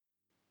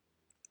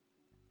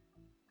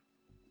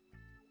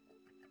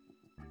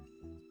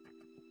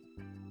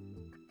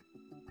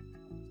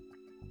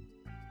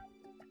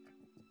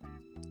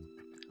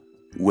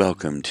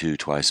Welcome to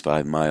Twice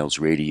 5 Miles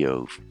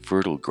Radio,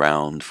 fertile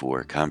ground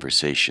for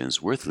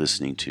conversations worth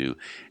listening to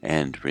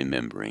and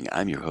remembering.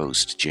 I'm your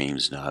host,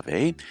 James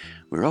Navé.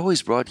 We're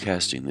always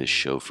broadcasting this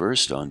show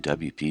first on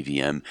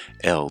WPVM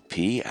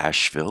LP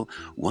Asheville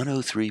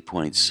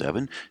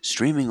 103.7,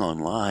 streaming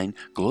online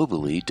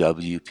globally,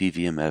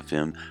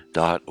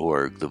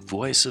 WPVMFM.org, the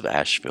voice of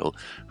Asheville,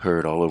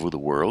 heard all over the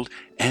world,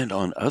 and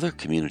on other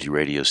community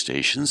radio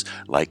stations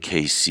like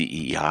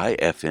KCEI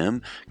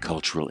FM,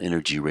 Cultural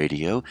Energy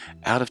Radio,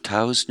 out of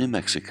Taos, New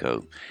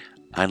Mexico.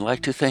 I'd like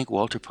to thank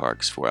Walter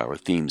Parks for our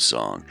theme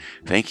song.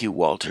 Thank you,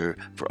 Walter,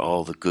 for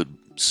all the good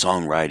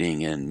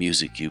songwriting and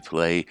music you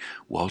play.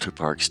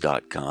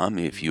 WalterParks.com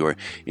if you're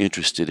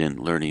interested in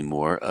learning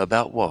more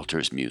about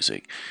Walter's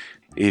music.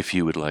 If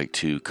you would like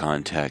to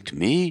contact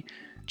me,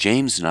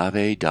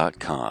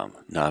 jamesnave.com.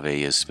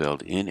 Navé is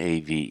spelled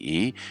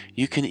Nave.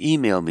 You can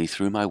email me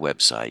through my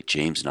website,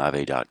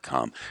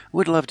 jamesnave.com.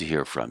 Would love to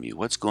hear from you.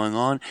 What's going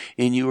on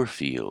in your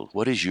field?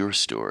 What is your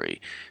story?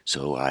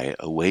 So I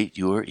await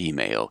your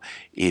email.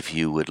 If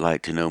you would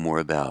like to know more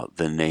about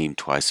the name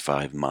Twice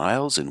 5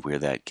 Miles and where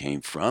that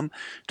came from,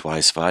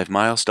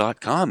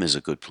 twice5miles.com is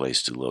a good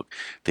place to look.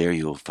 There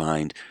you'll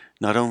find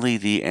not only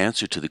the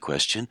answer to the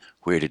question,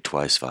 where did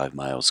Twice 5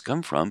 Miles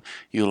come from,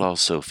 you'll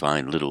also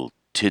find little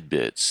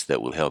tidbits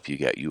that will help you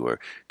get your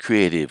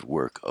creative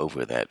work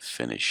over that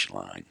finish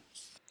line.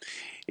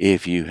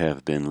 If you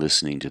have been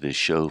listening to this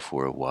show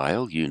for a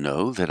while, you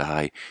know that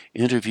I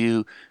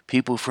interview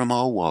people from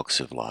all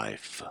walks of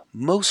life.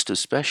 Most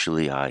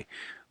especially, I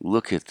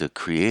look at the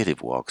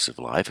creative walks of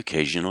life.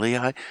 Occasionally,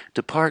 I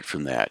depart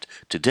from that.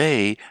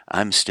 Today,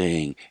 I'm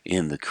staying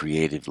in the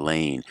creative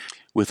lane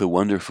with a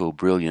wonderful,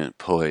 brilliant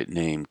poet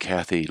named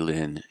Cathy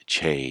Linh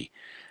Che.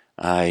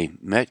 I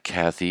met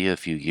Cathy a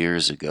few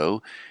years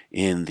ago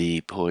in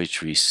the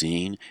poetry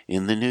scene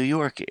in the New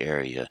York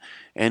area,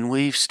 and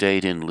we've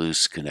stayed in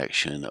loose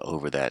connection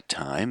over that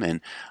time.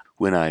 And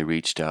when I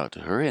reached out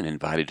to her and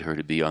invited her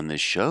to be on this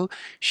show,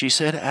 she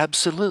said,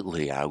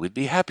 absolutely, I would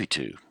be happy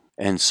to.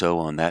 And so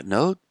on that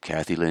note,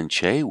 Cathy Linh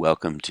Che,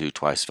 welcome to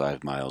Twice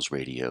 5 Miles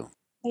Radio.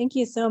 Thank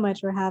you so much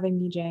for having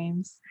me,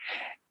 James.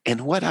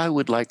 And what I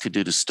would like to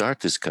do to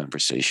start this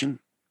conversation,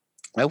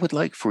 I would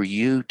like for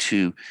you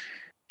to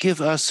give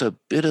us a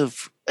bit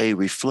of a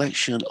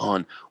reflection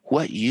on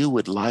what you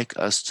would like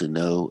us to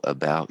know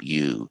about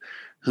you.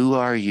 Who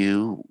are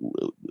you?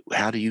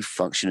 How do you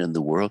function in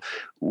the world?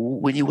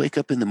 When you wake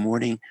up in the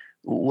morning,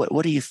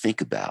 what do you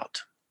think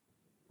about?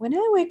 When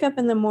I wake up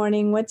in the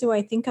morning, what do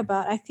I think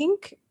about? I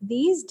think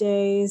these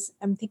days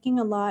I'm thinking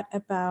a lot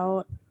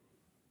about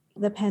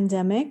the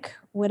pandemic,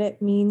 what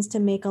it means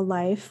to make a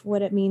life,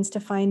 what it means to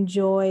find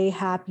joy,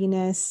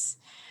 happiness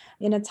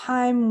in a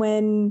time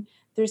when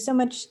there's so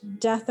much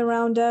death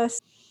around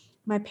us.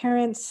 My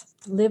parents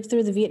lived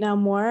through the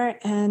Vietnam War,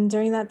 and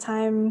during that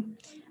time,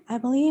 I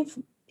believe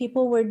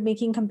people were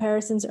making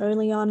comparisons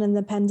early on in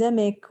the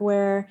pandemic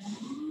where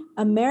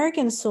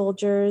American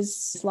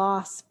soldiers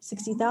lost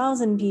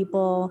 60,000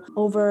 people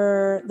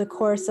over the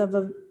course of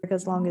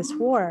America's longest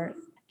war.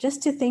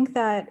 Just to think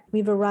that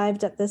we've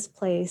arrived at this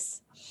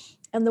place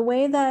and the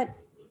way that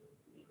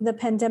the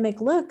pandemic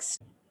looks,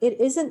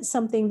 it isn't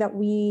something that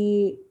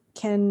we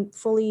can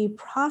fully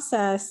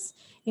process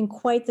in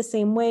quite the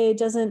same way. It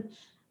doesn't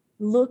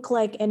look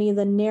like any of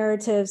the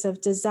narratives of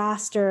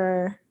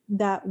disaster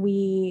that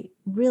we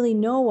really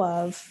know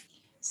of.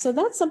 So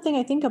that's something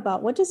I think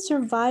about. What does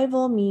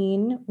survival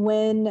mean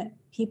when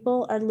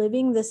people are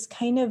living this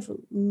kind of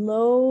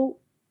low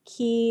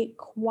key,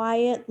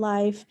 quiet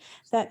life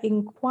that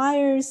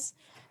requires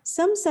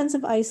some sense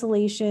of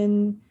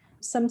isolation,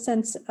 some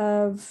sense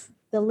of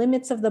the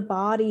limits of the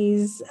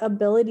body's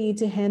ability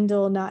to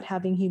handle not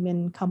having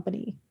human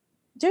company?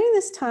 During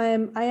this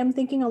time, I am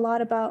thinking a lot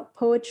about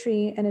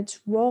poetry and its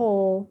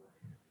role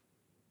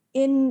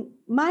in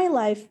my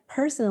life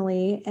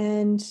personally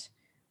and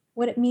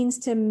what it means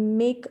to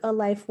make a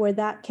life where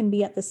that can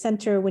be at the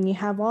center when you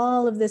have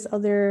all of this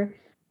other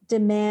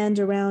demand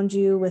around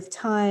you with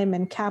time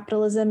and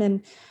capitalism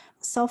and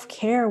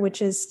self-care,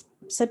 which is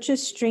such a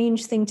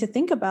strange thing to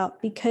think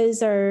about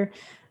because our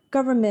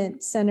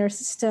governments and our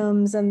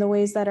systems and the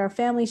ways that our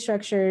family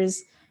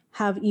structures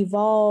have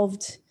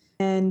evolved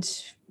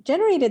and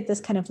generated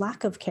this kind of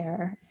lack of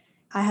care.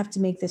 I have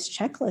to make this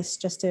checklist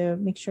just to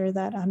make sure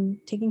that I'm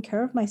taking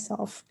care of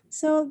myself.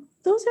 So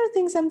those are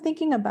things I'm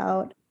thinking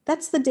about.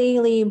 That's the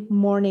daily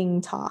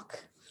morning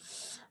talk.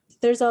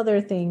 There's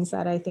other things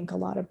that I think a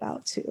lot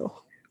about too.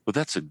 Well,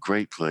 that's a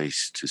great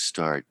place to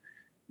start.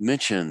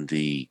 Mention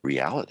the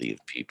reality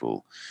of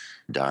people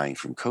dying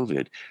from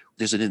COVID.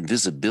 There's an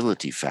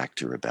invisibility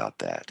factor about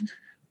that.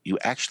 You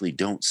actually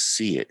don't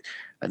see it.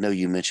 I know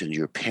you mentioned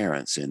your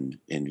parents in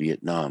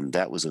Vietnam.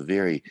 That was a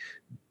very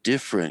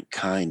different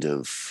kind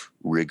of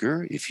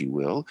rigor, if you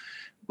will,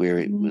 where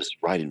it was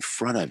right in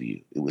front of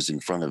you. It was in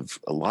front of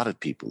a lot of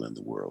people in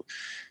the world.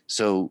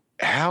 So,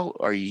 how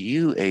are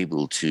you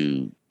able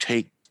to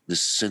take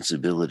this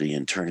sensibility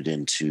and turn it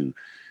into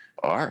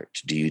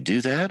art? Do you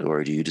do that,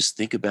 or do you just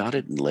think about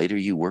it and later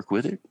you work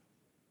with it?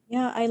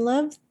 Yeah, I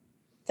love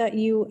that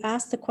you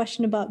asked the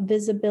question about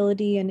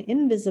visibility and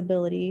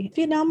invisibility.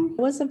 Vietnam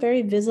was a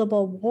very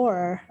visible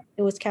war.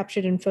 It was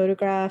captured in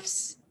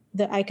photographs.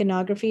 The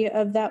iconography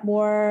of that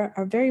war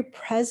are very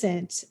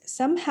present.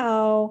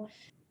 Somehow,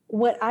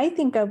 what I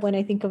think of when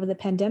I think of the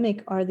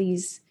pandemic are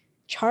these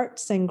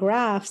charts and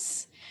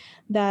graphs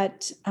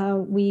that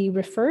we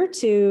refer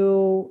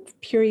to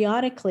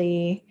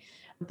periodically.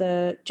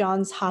 The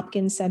Johns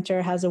Hopkins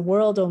Center has a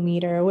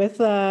worldometer with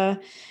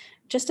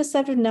just a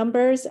set of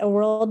numbers, a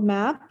world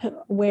map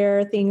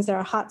where things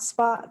are hot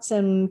spots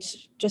and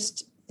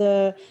just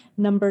the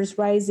numbers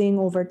rising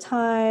over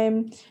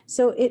time.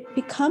 So it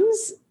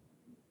becomes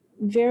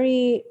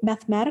very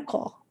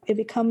mathematical. It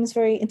becomes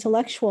very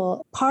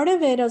intellectual. Part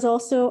of it is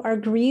also our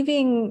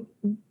grieving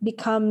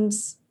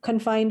becomes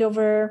confined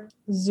over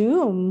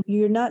Zoom.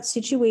 You're not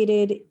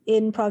situated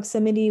in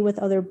proximity with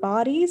other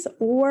bodies,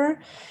 or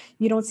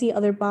you don't see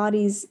other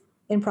bodies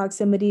in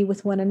proximity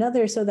with one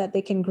another so that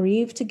they can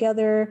grieve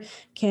together,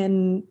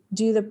 can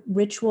do the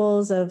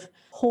rituals of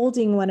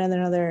holding one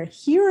another,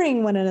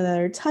 hearing one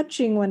another,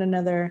 touching one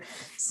another.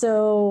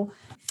 So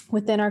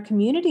within our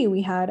community,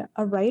 we had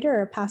a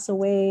writer pass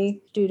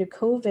away due to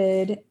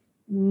COVID,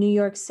 New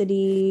York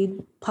City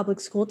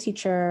public school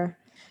teacher.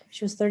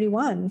 She was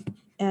 31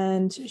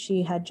 and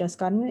she had just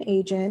gotten an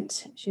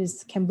agent. She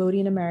was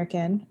Cambodian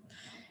American.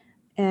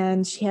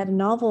 And she had a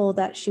novel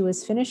that she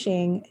was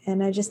finishing.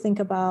 And I just think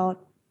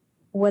about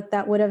what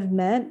that would have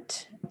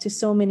meant to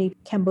so many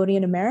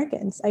Cambodian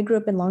Americans. I grew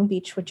up in Long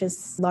Beach, which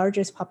is the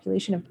largest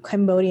population of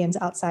Cambodians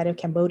outside of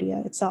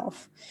Cambodia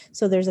itself.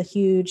 So there's a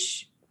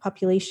huge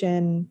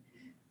population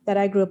that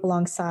I grew up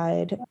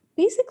alongside,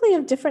 basically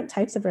of different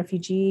types of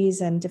refugees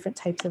and different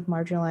types of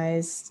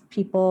marginalized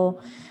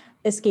people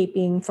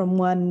escaping from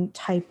one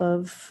type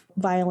of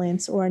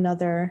violence or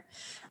another.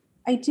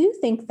 I do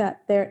think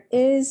that there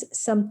is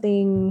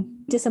something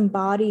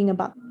disembodying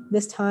about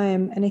this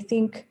time. And I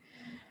think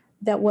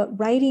that what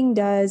writing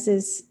does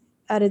is,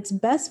 at its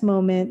best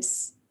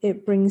moments,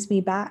 it brings me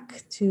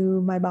back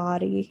to my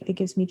body. It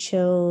gives me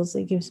chills.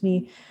 It gives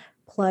me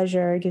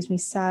pleasure. It gives me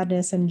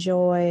sadness and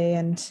joy,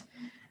 and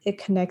it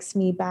connects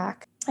me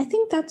back. I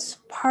think that's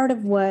part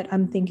of what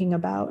I'm thinking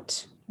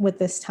about with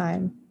this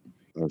time.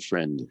 Our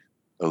friend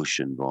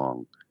Ocean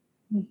Vong,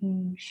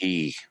 Mm-hmm.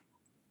 he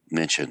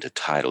mentioned a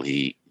title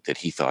that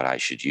he thought I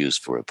should use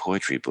for a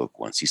poetry book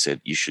once. He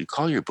said, "You should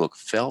call your book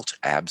Felt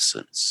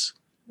Absence."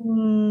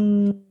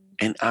 Mm.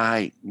 And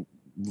I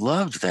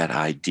loved that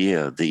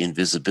idea, the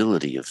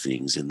invisibility of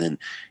things. And then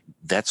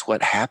that's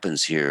what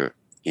happens here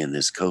in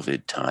this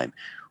COVID time.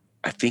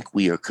 I think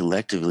we are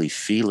collectively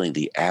feeling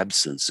the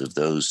absence of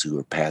those who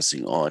are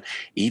passing on,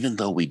 even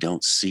though we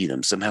don't see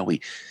them. Somehow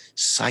we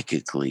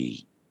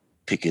psychically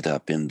pick it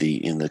up in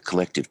the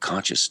collective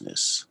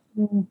consciousness.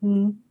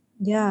 Mm-hmm.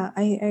 Yeah,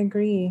 I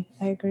agree.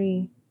 I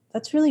agree.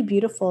 That's really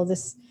beautiful.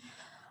 This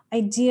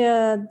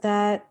idea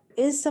that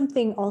is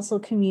something also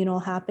communal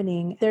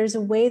happening. There's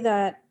a way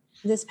that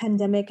this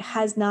pandemic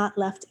has not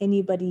left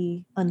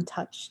anybody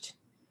untouched.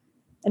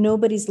 And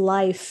nobody's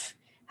life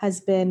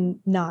has been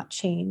not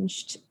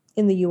changed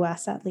in the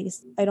US, at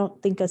least. I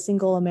don't think a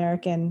single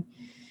American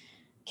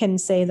can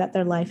say that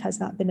their life has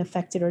not been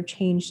affected or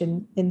changed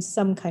in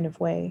some kind of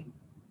way.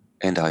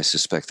 And I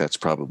suspect that's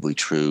probably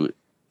true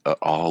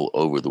all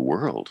over the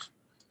world.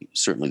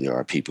 Certainly, there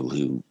are people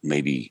who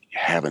maybe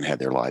haven't had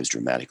their lives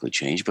dramatically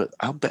changed, but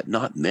I'll bet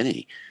not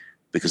many,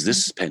 because Mhm.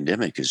 this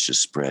pandemic is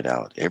just spread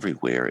out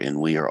everywhere,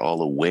 and we are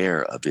all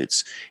aware of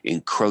its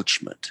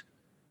encroachment,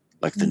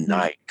 like the Mhm.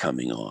 night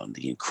coming on,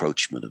 the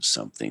encroachment of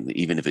something.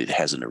 Even if it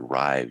hasn't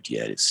arrived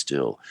yet, it's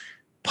still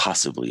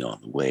possibly on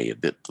the way, a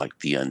bit like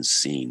the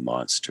unseen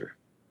monster.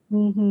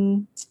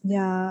 Mhm.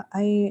 Yeah,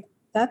 I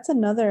that's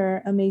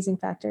another amazing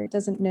factor. It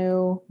doesn't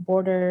know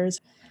borders.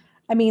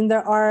 I mean,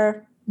 there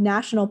are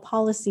national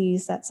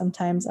policies that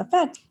sometimes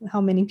affect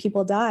how many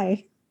people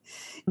die.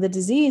 The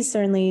disease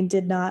certainly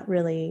did not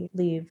really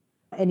leave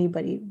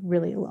anybody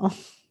really alone.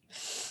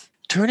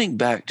 Turning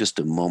back just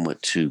a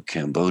moment to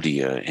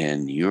Cambodia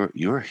and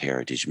your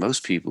heritage,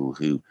 most people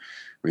who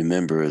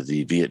remember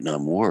the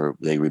Vietnam War,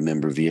 they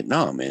remember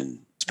Vietnam, and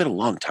it's been a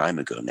long time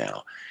ago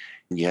now.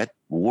 And yet,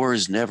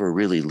 wars never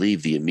really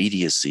leave the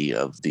immediacy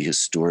of the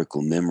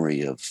historical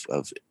memory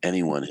of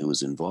anyone who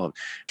was involved.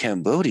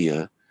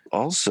 Cambodia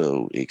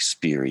also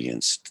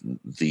experienced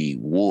the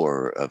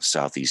war of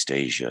Southeast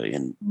Asia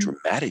in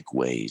dramatic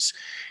ways.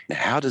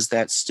 How does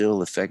that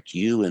still affect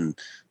you and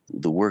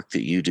the work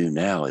that you do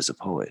now as a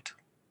poet?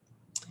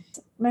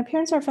 My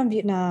parents are from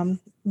Vietnam,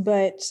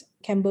 but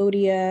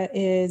Cambodia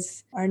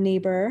is our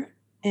neighbor.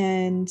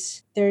 And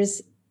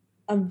there's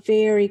a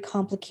very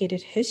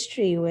complicated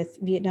history with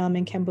Vietnam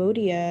and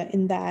Cambodia,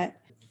 in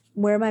that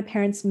where my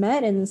parents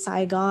met in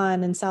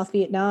Saigon and South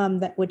Vietnam,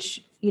 that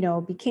which,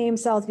 became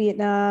South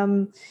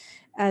Vietnam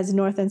as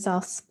North and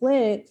South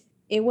split,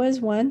 it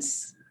was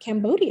once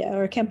Cambodia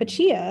or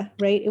Kampuchea,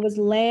 right? It was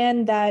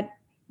land that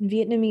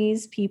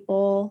Vietnamese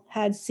people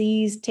had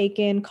seized,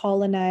 taken,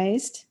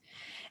 colonized.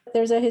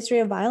 There's a history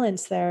of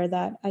violence there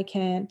that I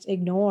can't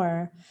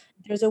ignore.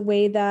 There's a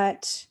way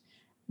that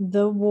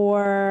The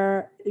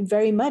war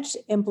very much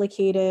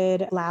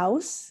implicated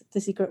Laos, the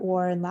secret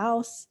war in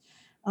Laos,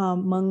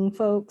 Hmong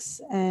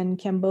folks and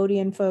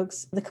Cambodian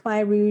folks. The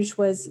Khmer Rouge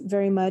was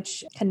very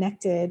much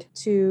connected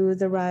to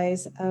the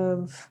rise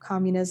of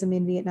communism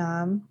in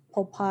Vietnam.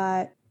 Pol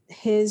Pot,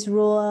 his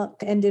rule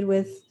ended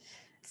with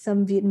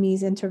some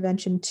Vietnamese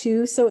intervention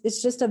too. So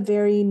it's just a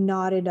very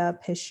knotted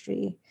up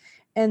history.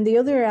 And the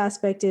other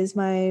aspect is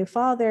my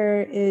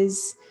father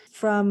is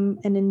from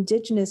an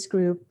indigenous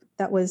group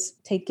that was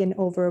taken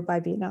over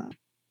by Vietnam.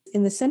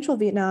 In the central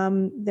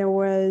Vietnam, there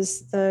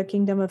was the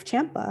kingdom of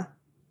Champa.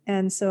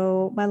 And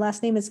so my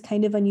last name is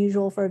kind of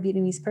unusual for a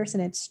Vietnamese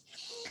person. It's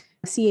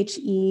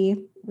CHE.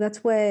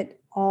 That's what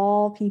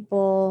all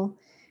people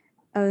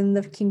in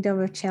the kingdom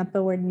of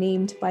Champa were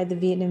named by the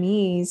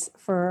Vietnamese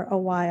for a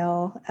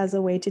while as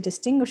a way to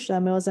distinguish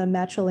them. It was a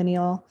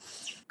matrilineal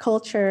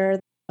culture.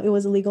 It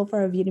was illegal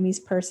for a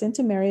Vietnamese person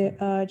to marry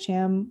a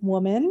Cham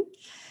woman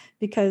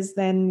because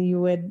then you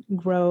would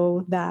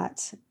grow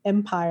that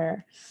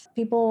empire.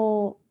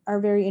 People are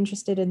very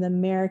interested in the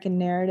American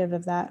narrative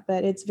of that,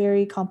 but it's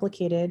very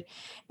complicated.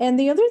 And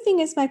the other thing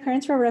is my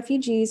parents were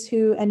refugees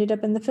who ended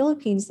up in the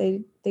Philippines.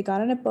 They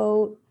got on a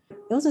boat.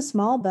 It was a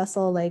small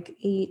vessel, like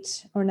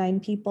 8 or 9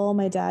 people.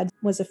 My dad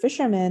was a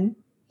fisherman,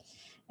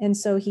 and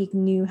so he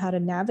knew how to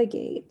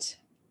navigate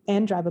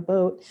and drive a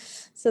boat.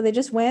 So they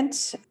just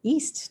went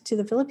east to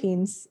the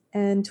Philippines.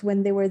 And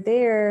when they were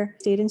there,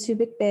 stayed in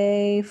Subic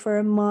Bay for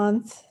a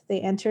month. They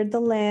entered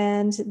the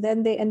land.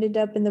 Then they ended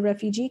up in the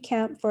refugee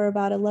camp for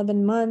about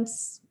 11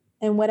 months.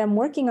 And what I'm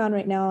working on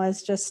right now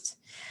is just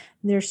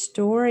their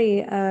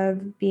story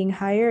of being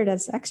hired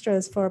as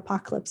extras for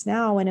Apocalypse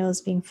Now when it was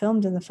being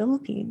filmed in the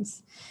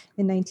Philippines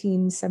in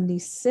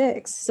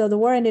 1976. So the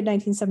war ended in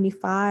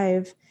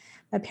 1975.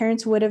 My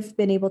parents would have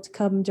been able to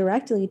come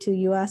directly to the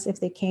US if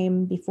they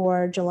came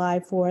before July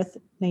 4th,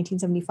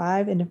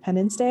 1975,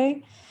 Independence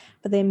Day,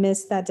 but they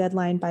missed that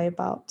deadline by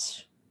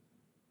about,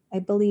 I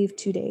believe,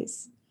 2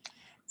 days.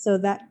 So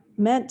that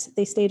meant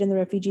they stayed in the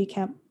refugee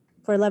camp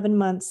for 11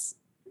 months.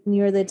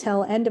 Near the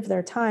tail end of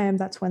their time,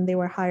 that's when they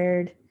were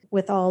hired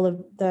with all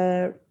of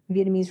the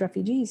Vietnamese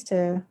refugees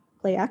to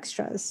play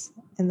extras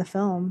in the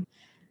film.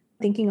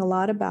 Thinking a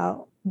lot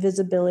about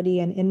visibility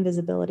and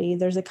invisibility.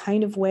 There's a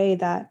kind of way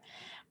that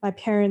my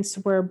parents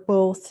were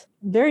both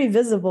very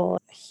visible.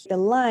 The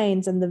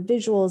lines and the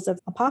visuals of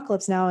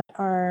Apocalypse Now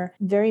are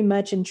very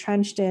much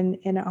entrenched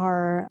in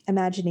our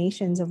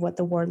imaginations of what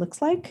the war looks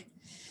like.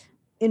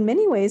 In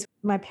many ways,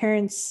 my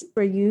parents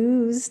were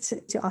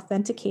used to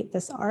authenticate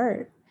this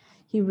art.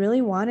 He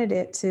really wanted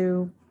it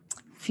to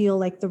feel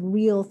like the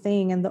real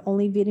thing. And the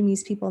only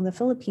Vietnamese people in the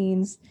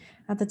Philippines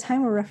at the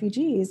time were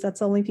refugees. That's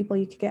the only people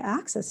you could get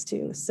access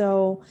to.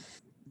 So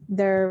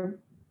their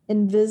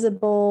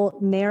invisible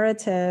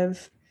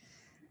narrative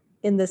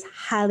in this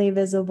highly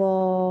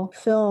visible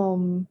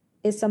film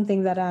is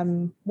something that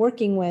I'm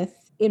working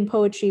with in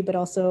poetry, but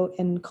also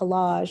in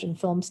collage and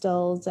film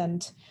stills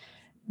and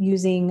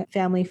using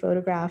family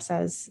photographs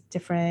as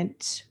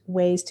different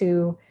ways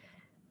to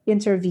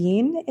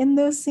intervene in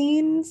those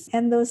scenes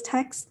and those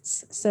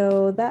texts.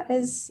 So that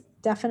is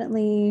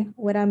definitely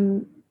what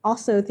I'm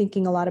also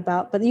thinking a lot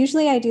about. But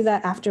usually I do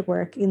that after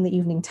work in the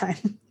evening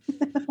time.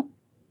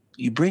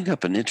 You bring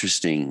up an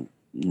interesting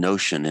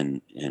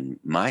notion in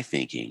my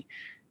thinking.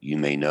 You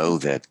may know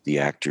that the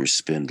actors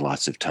spend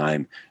lots of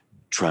time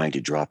trying to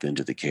drop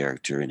into the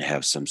character and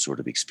have some sort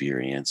of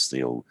experience.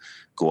 They'll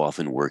go off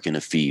and work in a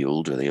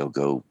field, or they'll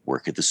go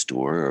work at the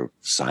store or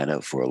sign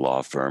up for a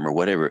law firm or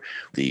whatever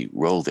the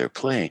role they're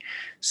playing.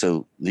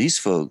 So these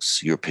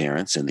folks, your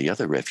parents and the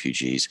other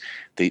refugees,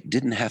 they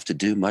didn't have to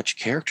do much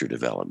character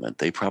development.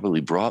 They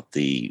probably brought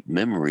the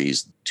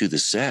memories to the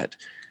set.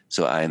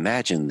 So I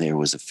imagine there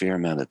was a fair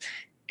amount of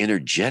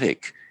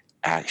energetic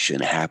action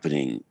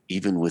happening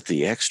even with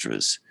the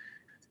extras.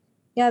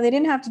 Yeah, they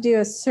didn't have to do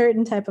a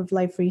certain type of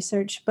life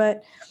research,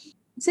 but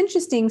it's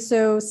interesting.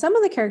 So some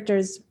of the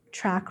characters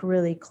track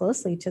really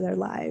closely to their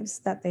lives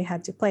that they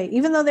had to play.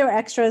 Even though they were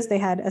extras, they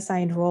had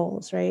assigned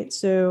roles, right?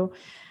 So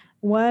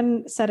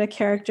one set of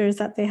characters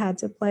that they had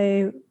to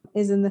play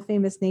is in the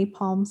famous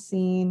napalm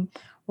scene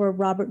where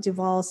Robert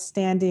Duvall's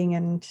standing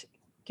and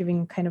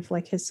giving kind of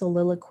like his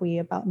soliloquy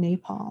about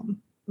napalm.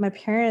 My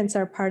parents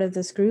are part of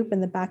this group in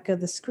the back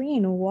of the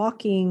screen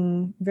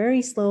walking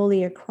very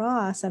slowly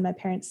across, and my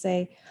parents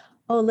say,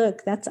 "Oh,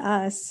 look, that's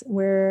us.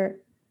 We're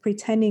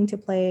pretending to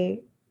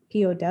play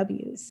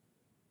POWs."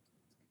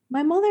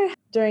 My mother,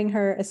 during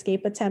her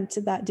escape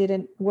attempt that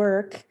didn't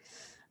work,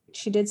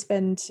 she did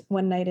spend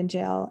one night in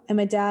jail. And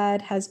my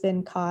dad has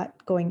been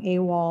caught going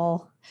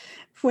AWOL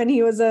when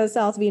he was a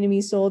South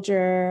Vietnamese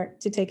soldier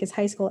to take his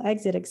high school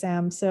exit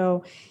exam.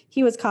 So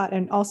he was caught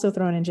and also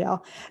thrown in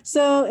jail.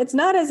 So it's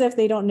not as if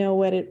they don't know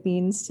what it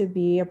means to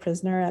be a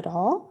prisoner at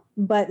all,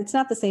 but it's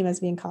not the same as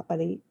being caught by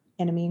the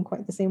enemy in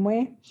quite the same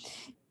way.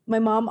 My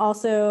mom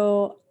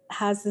also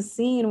has this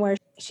scene where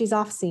she's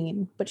off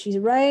scene, but she's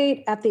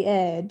right at the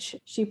edge.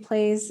 She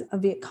plays a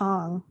Viet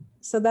Cong.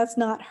 So that's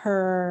not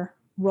her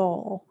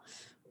role.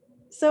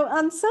 So,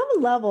 on some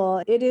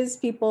level, it is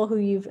people who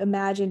you've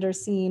imagined or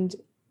seen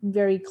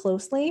very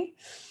closely,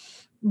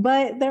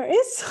 but there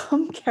is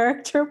some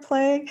character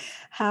play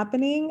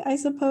happening, I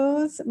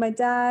suppose. My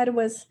dad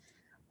was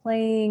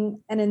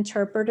playing an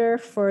interpreter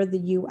for the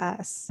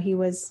US. He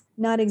was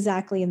not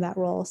exactly in that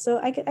role. So,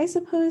 I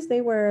suppose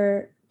they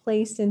were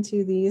placed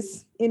into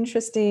these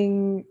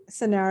interesting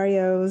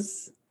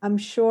scenarios. I'm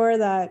sure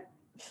that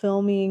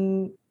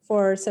filming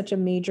for such a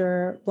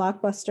major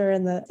blockbuster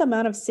and the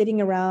amount of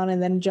sitting around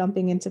and then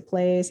jumping into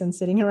place and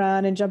sitting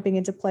around and jumping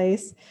into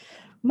place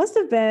must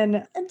have been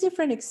a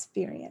different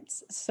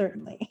experience,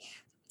 certainly.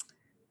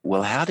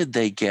 Well, how did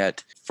they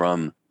get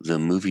from the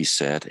movie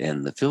set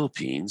in the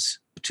Philippines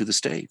to the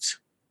States?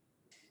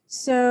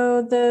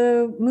 So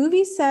the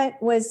movie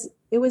set was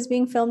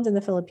being filmed in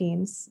the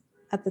Philippines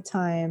at the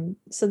time.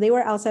 So they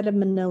were outside of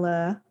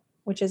Manila,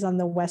 which is on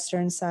the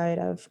western side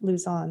of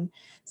Luzon.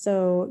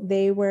 So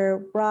they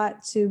were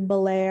brought to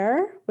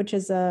Belair, which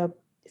is a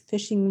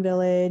fishing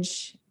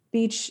village,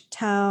 beach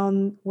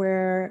town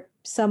where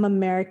some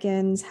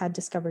Americans had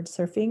discovered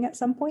surfing at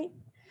some point.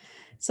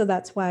 So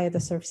that's why the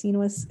surf scene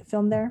was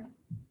filmed there.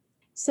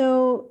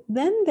 So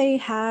then they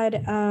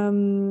had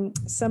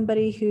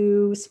somebody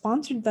who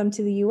sponsored them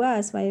to the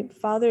US. My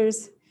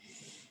father's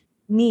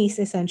niece,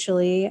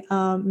 essentially,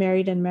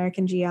 married an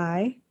American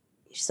GI.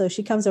 So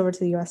she comes over to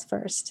the US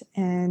first,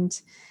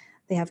 and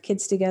they have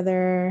kids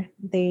together.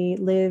 They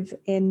live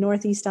in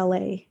Northeast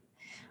LA.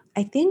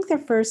 I think their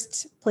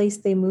first place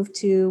they moved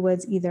to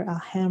was either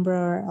Alhambra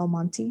or El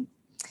Monte.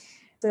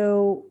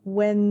 So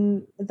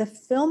when the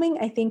filming,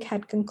 I think,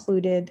 had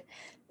concluded,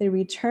 they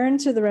returned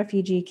to the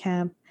refugee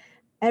camp.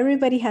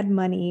 Everybody had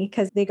money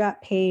because they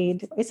got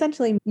paid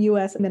essentially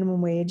US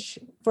minimum wage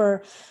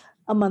for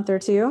a month or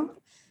two.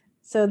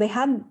 So they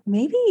had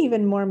maybe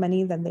even more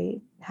money than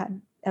they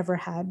had ever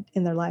had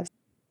in their lives.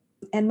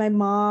 And my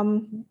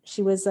mom,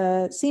 she was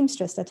a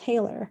seamstress, a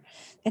tailor,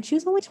 and she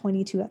was only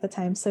 22 at the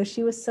time. So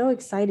she was so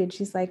excited.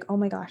 She's like, oh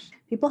my gosh,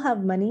 people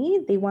have money.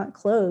 They want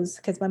clothes.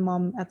 Because my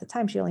mom at the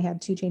time, she only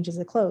had two changes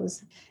of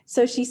clothes.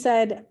 So she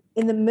said,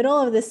 in the middle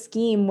of this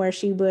scheme where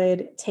she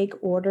would take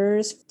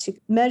orders to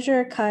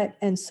measure, cut,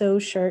 and sew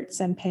shirts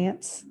and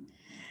pants,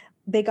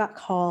 they got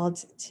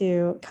called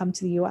to come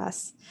to the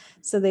US.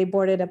 So they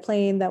boarded a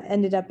plane that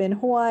ended up in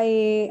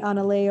Hawaii on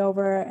a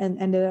layover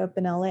and ended up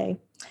in LA.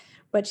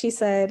 But she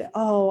said,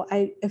 oh,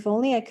 if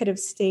only I could have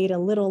stayed a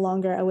little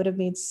longer, I would have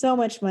made so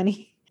much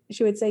money.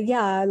 She would say,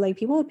 yeah, like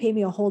people would pay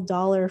me a whole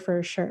dollar for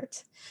a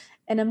shirt.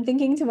 And I'm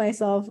thinking to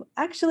myself,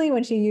 actually,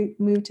 when she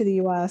moved to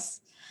the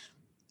US,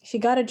 she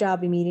got a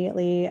job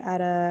immediately at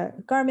a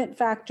garment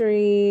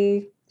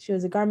factory. She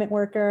was a garment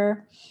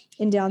worker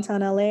in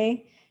downtown LA.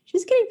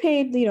 She's getting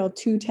paid,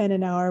 $2.10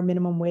 an hour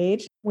minimum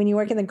wage. When you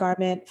work in the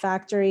garment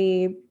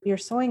factory, you're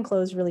sewing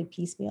clothes really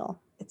piecemeal.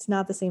 It's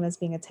not the same as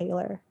being a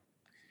tailor.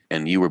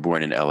 And you were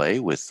born in LA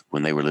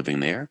when they were living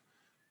there?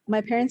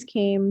 My parents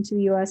came to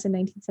the US in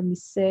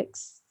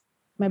 1976.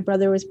 My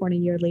brother was born a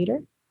year later,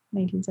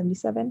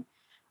 1977.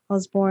 I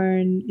was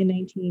born in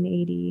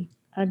 1980.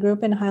 I grew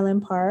up in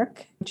Highland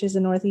Park, which is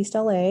in Northeast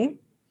LA.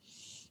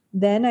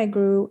 Then I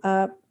grew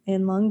up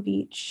in Long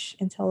Beach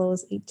until I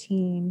was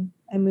 18.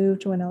 I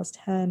moved when I was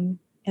 10.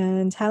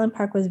 And Highland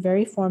Park was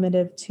very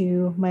formative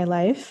to my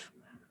life.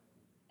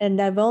 And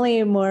I've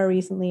only more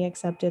recently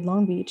accepted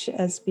Long Beach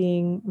as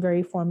being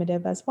very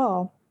formative as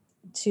well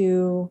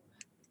to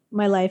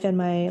my life and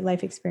my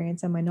life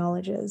experience and my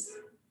knowledges.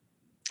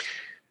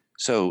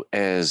 So,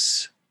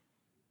 as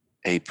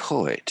a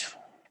poet,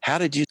 how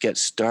did you get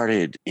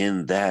started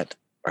in that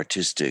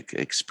artistic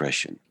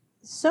expression?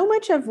 So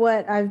much of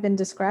what I've been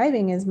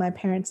describing is my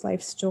parents'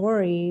 life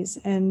stories.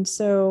 And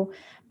so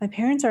my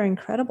parents are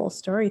incredible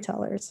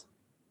storytellers.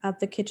 At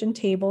the kitchen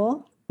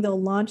table,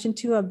 they'll launch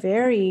into a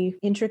very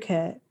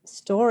intricate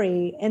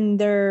story and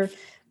they're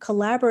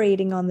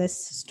collaborating on this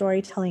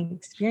storytelling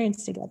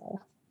experience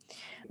together.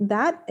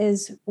 That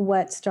is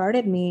what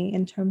started me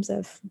in terms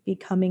of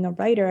becoming a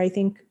writer. I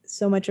think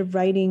so much of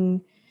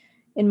writing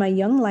in my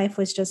young life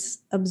was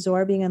just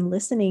absorbing and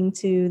listening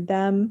to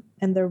them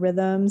and their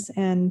rhythms,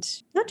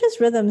 and not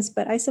just rhythms,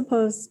 but I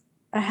suppose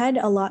I had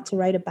a lot to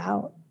write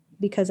about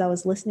because I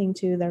was listening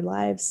to their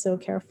lives so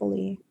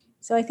carefully.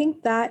 So I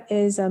think that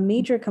is a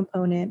major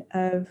component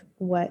of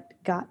what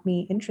got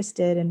me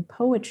interested in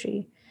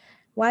poetry.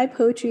 Why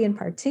poetry in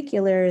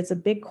particular is a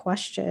big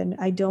question.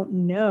 I don't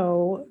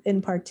know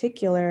in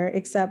particular,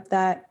 except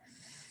that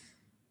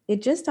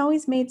it just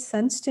always made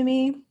sense to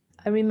me.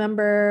 I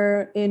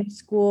remember in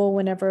school,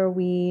 whenever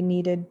we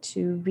needed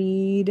to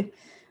read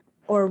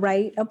or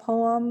write a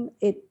poem,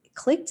 it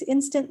clicked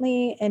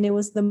instantly, and it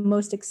was the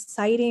most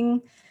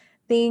exciting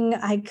thing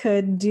I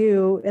could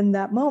do in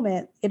that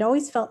moment. It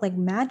always felt like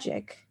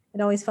magic.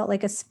 It always felt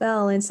like a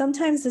spell. And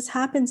sometimes this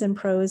happens in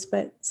prose,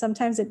 but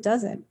sometimes it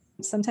doesn't.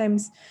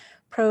 Sometimes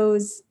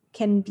prose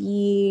can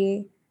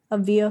be a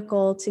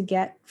vehicle to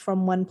get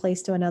from one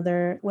place to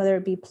another, whether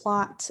it be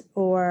plot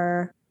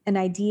or an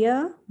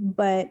idea.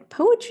 But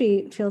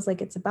poetry feels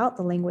like it's about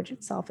the language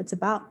itself, it's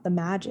about the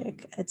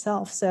magic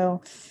itself.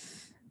 So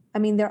I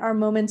mean, there are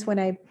moments when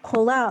I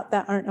pull out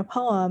that aren't a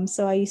poem.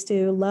 So I used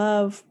to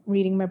love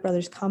reading my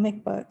brother's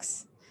comic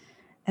books.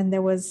 And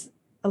there was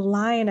a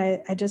line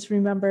I just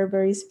remember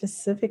very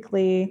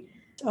specifically.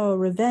 Oh,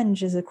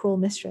 revenge is a cruel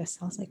mistress.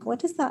 I was like, what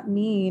does that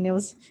mean? It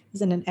was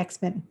in an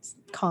X-Men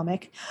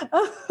comic.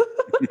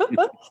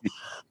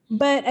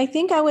 But I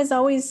think I was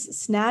always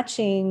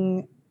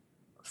snatching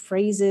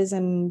phrases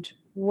and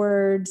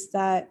words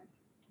that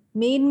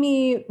made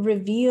me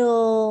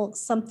reveal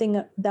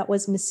something that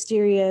was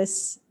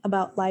mysterious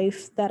about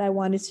life that I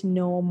wanted to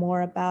know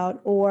more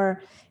about,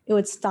 or it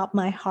would stop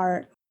my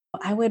heart.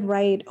 I would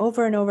write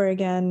over and over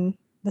again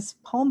this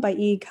poem by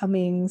E.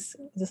 Cummings.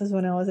 This is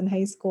when I was in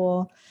high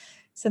school.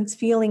 Since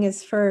feeling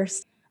is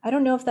first. I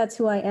don't know if that's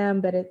who I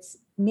am, but it's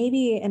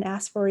maybe an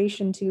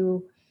aspiration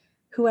to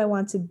who I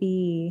want to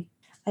be.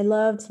 I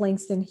loved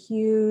Langston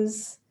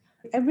Hughes.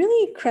 I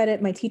really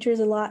credit my teachers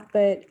a lot,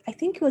 but I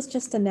think it was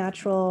just a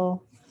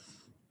natural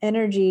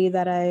energy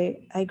that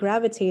I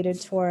gravitated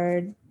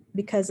toward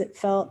because it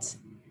felt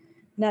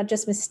not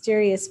just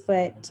mysterious,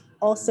 but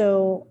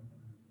also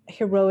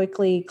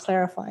heroically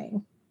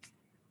clarifying.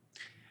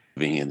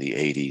 Being in the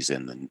 80s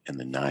and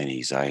the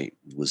 90s, I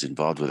was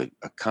involved with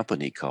a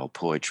company called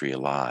Poetry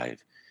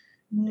Alive,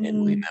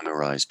 and we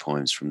memorized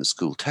poems from the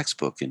school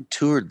textbook and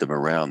toured them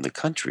around the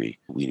country.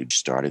 We would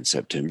start in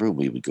September and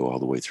we would go all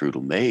the way through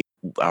to May.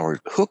 Our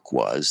hook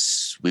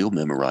was we'll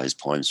memorize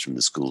poems from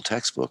the school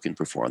textbook and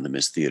perform them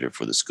as theater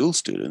for the school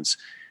students.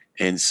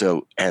 And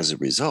so as a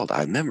result,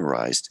 I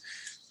memorized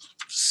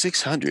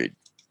 600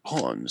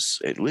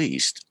 poems at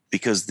least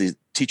because the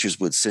teachers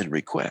would send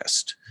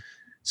requests.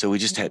 So we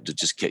just had to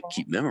just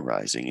keep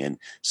memorizing. And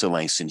so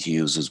Langston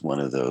Hughes was one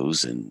of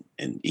those, and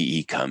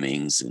E.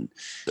 Cummings, and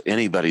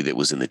anybody that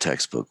was in the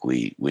textbook,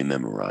 we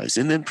memorized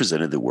and then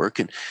presented the work.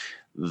 And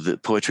the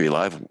Poetry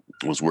Alive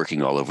was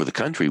working all over the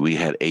country. We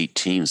had 8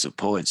 teams of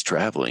poets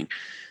traveling,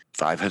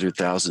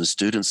 500,000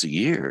 students a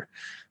year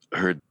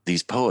heard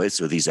these poets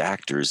or these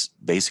actors.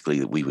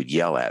 Basically, we would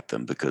yell at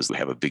them because we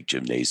have a big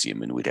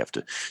gymnasium and we'd have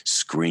to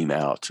scream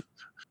out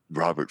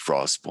Robert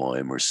Frost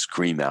poem or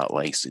scream out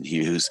Langston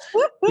Hughes.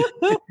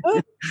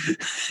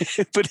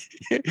 But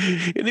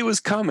and it was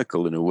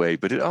comical in a way,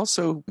 but it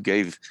also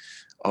gave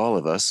all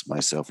of us,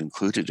 myself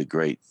included, a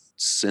great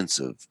sense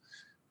of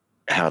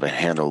how to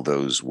handle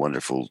those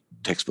wonderful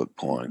textbook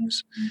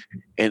poems.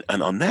 And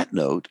on that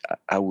note,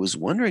 I was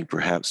wondering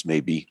perhaps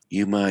maybe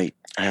you might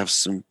have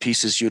some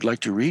pieces you'd like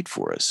to read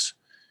for us.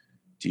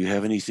 Do you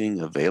have anything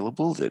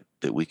available that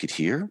we could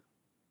hear?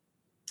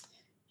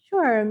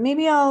 Sure,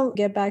 maybe I'll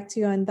get back to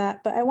you on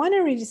that. But I want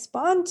to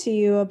respond to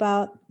you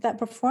about that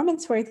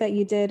performance work that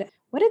you did.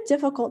 What a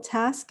difficult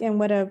task and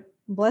what a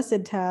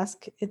blessed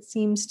task it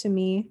seems to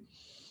me.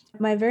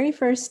 My very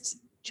first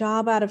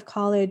job out of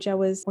college, I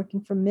was working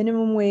for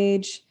minimum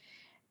wage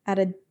at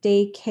a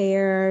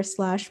daycare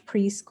slash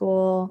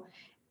preschool.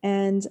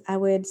 And I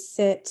would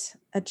sit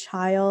a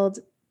child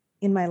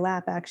in my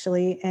lap,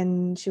 actually,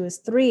 and she was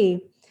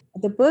 3.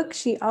 The book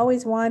she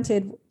always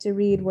wanted to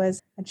read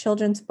was a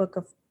children's book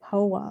of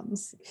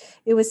poems.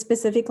 It was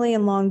specifically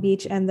in Long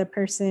Beach, and the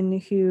person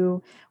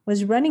who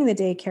was running the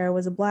daycare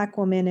was a Black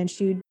woman, and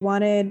she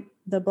wanted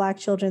the Black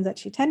children that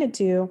she tended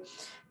to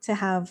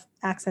have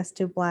access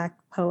to Black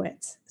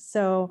poets.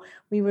 So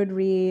we would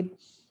read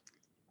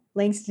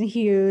Langston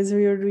Hughes,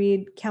 we would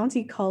read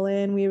County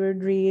Cullen, we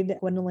would read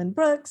Gwendolyn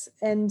Brooks.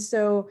 And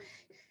so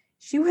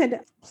she would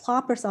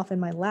plop herself in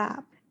my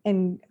lap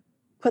and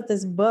put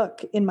this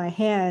book in my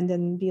hand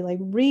and be like,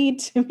 read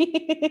to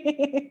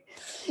me.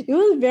 It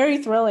was very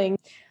thrilling.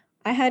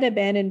 I had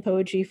abandoned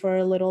poetry for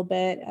a little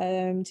bit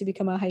to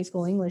become a high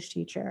school English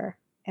teacher.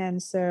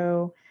 And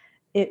so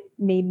it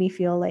made me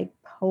feel like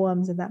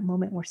poems in that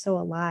moment were so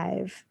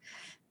alive.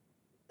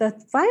 The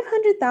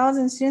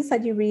 500,000 students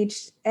that you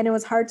reached, and it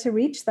was hard to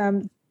reach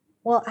them.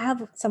 Well, I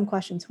have some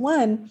questions.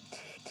 One,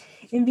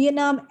 in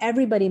Vietnam,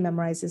 everybody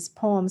memorizes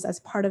poems as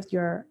part of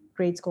your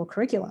grade school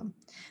curriculum.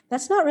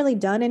 That's not really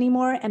done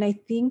anymore. And I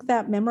think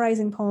that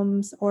memorizing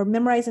poems or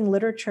memorizing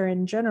literature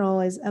in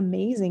general is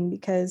amazing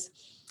because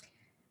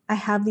I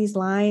have these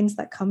lines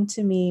that come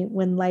to me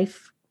when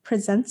life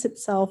presents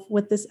itself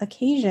with this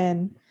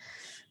occasion.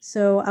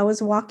 So I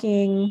was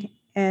walking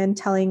and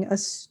telling a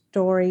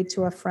story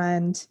to a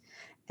friend,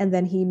 and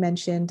then he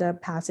mentioned a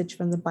passage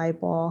from the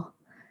Bible.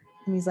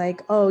 And he's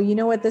like, oh, you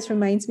know what this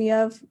reminds me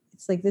of?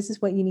 It's like, this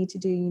is what you need to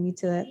do. You need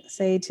to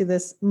say to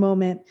this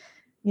moment,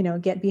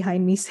 get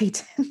behind me,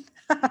 Satan.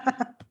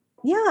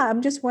 Yeah,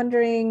 I'm just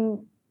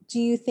wondering, do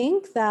you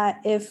think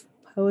that if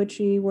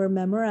poetry were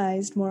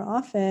memorized more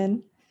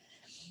often,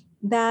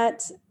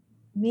 that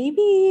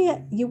maybe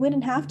you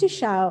wouldn't have to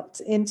shout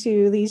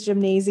into these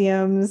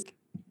gymnasiums?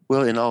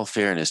 Well, in all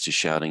fairness to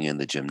shouting in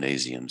the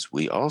gymnasiums,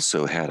 we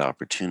also had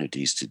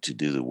opportunities to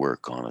do the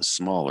work on a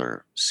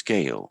smaller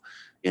scale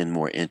in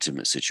more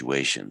intimate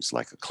situations,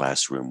 like a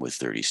classroom with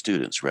 30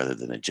 students rather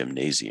than a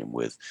gymnasium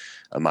with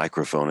a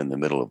microphone in the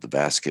middle of the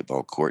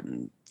basketball court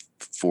and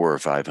 400 or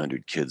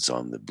 500 kids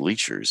on the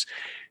bleachers.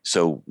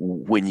 So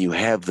when you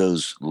have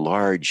those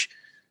large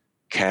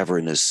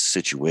cavernous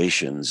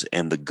situations.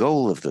 And the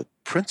goal of the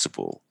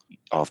principal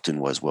often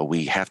was, well,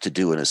 we have to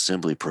do an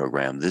assembly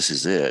program. This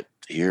is it.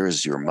 Here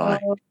is your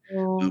mind. You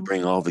Oh.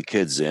 bring all the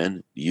kids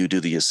in, you do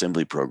the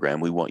assembly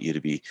program. We want you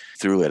to be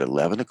through at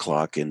 11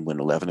 o'clock. And when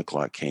 11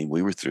 o'clock came,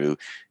 we were through,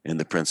 and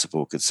the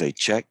principal could say,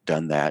 check,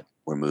 done that,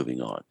 we're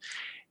moving on.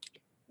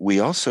 We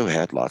also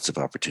had lots of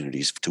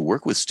opportunities to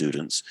work with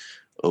students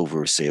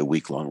over, say, a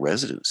week-long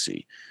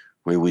residency,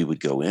 where we would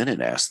go in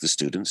and ask the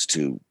students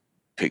to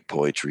pick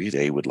poetry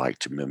they would like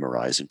to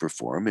memorize and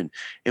perform,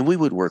 and we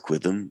would work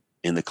with them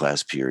in the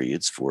class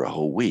periods for a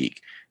whole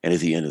week. And at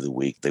the end of the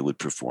week, they would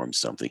perform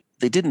something.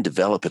 They didn't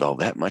develop it all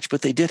that much,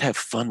 but they did have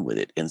fun with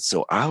it. And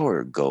so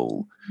our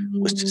goal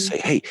was to Mm. say,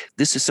 hey,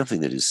 this is something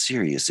that is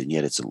serious, and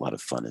yet it's a lot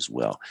of fun as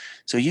well.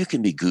 So you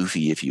can be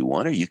goofy if you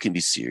want, or you can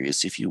be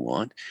serious if you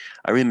want.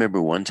 I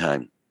remember one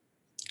time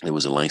there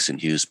was a Langston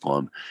Hughes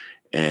poem,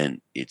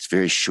 and it's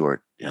very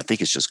short. And I think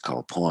it's just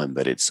called Poem,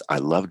 but it's, I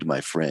loved my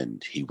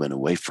friend. He went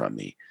away from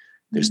me.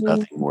 There's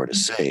nothing more to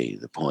Mhm. say.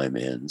 The poem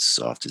ends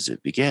soft as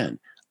it began.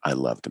 I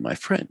loved my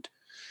friend.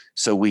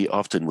 So we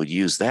often would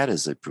use that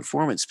as a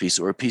performance piece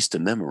or a piece to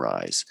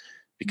memorize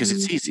because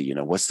it's Mhm. easy. You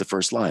know, what's the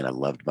first line? I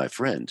loved my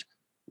friend.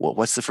 Well,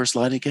 what's the first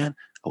line again?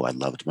 Oh, I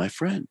loved my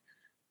friend.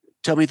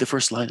 Tell me the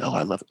first line. Oh,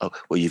 I love. Oh,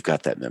 well, you've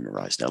got that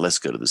memorized. Now let's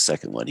go to the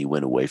second one. He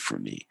went away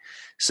from me.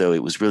 So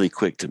it was really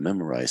quick to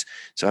memorize.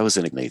 So I was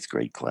in an eighth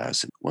grade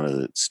class, and one of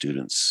the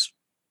students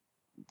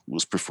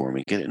was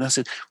performing it. And I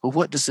said, well,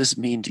 what does this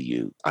mean to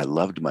you? I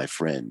loved my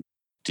friend.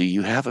 Do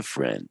you have a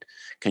friend?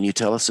 Can you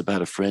tell us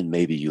about a friend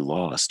maybe you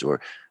lost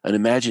or an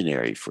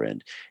imaginary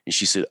friend? And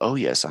she said, oh,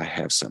 yes, I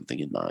have something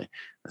in mind.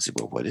 I said,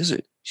 well, what is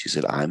it? She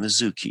said, I'm a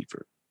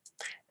zookeeper,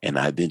 and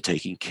I've been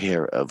taking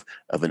care of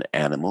an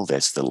animal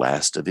that's the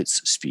last of its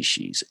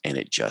species, and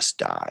it just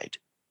died.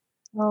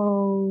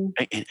 Oh.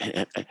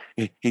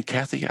 And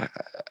Cathy,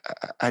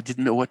 I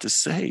didn't know what to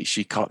say.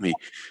 She caught me.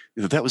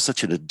 That was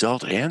such an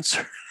adult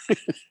answer.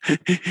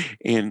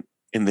 and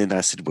and then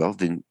I said, well,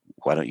 then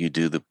why don't you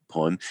do the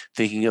poem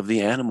thinking of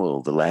the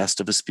animal, the last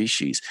of a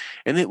species?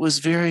 And it was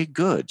very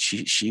good.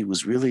 She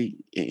was really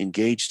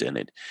engaged in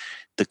it.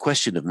 The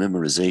question of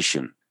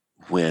memorization,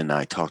 when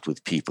I talked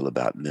with people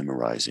about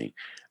memorizing,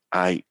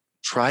 I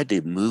tried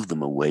to move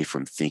them away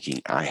from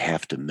thinking I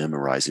have to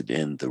memorize it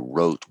in the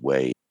rote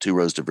way. Two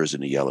rows diverse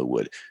in a yellow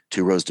wood,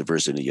 two rows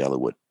diverse in a yellow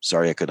wood.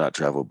 Sorry, I could not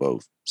travel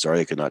both.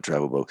 Sorry, I could not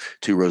travel both.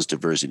 Two rows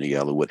diverse in a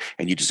yellow wood.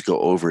 And you just go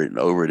over it and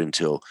over it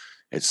until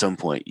at some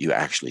point you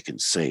actually can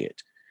say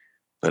it.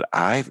 But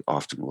I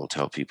often will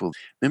tell people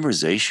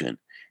memorization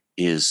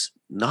is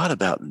not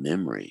about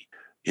memory.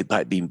 It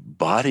might be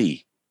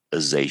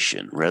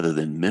bodyization rather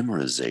than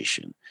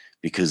memorization,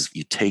 because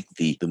you take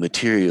the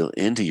material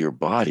into your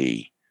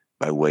body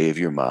by way of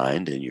your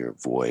mind and your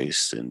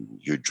voice and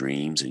your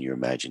dreams and your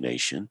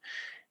imagination,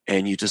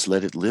 and you just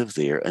let it live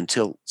there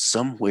until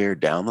somewhere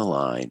down the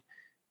line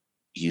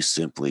you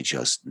simply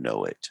just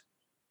know it.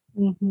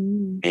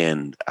 Mhm.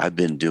 And I've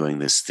been doing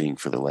this thing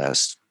for the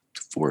last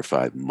 4 or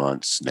 5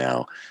 months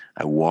now.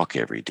 I walk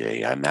every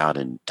day. I'm out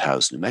in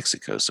Taos, New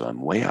Mexico, so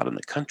I'm way out in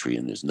the country,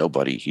 and there's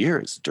nobody here.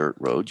 It's a dirt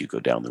road. You go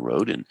down the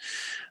road, and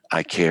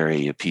I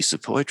carry a piece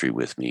of poetry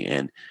with me,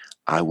 and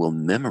I will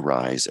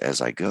memorize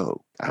as I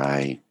go.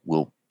 I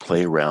will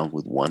play around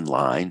with one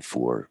line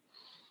for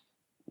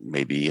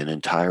maybe an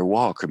entire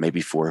walk, or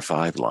maybe 4 or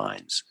 5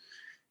 lines.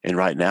 And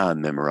right now,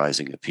 I'm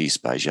memorizing a piece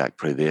by Jacques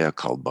Prévert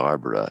called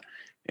Barbara,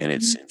 and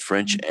it's in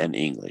French Mhm. and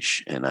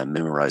English, and I'm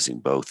memorizing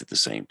both at the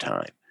same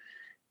time.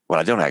 Well,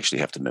 I don't actually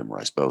have to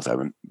memorize both. I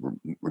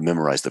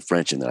memorize the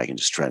French, and then I can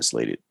just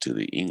translate it to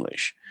the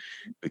English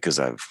because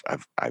I'm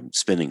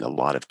spending a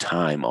lot of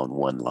time on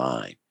one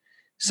line.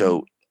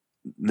 So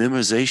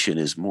memorization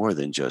is more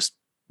than just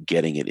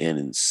getting it in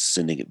and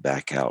sending it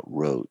back out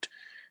rote.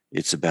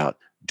 It's about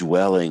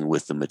dwelling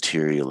with the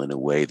material in a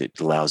way that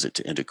allows it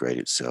to integrate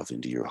itself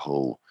into your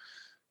whole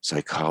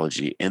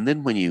psychology. And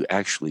then when you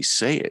actually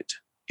say it,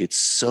 it's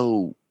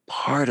so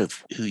part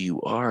of who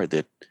you are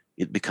that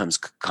it becomes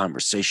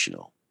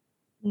conversational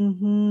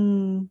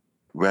Mhm.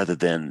 rather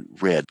than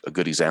read. A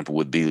good example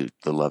would be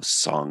the love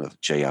song of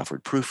J.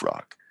 Alfred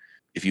Prufrock.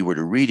 If you were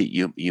to read it,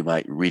 you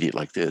might read it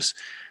like this.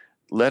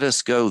 Let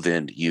us go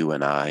then, you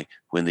and I,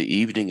 when the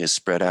evening is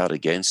spread out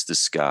against the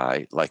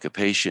sky like a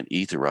patient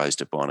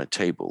etherized upon a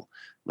table.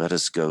 Let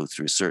us go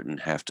through certain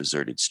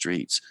half-deserted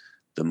streets,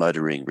 the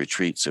muttering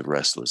retreats of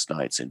restless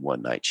nights in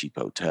one-night cheap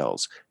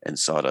hotels and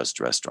sawdust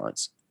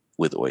restaurants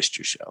with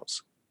oyster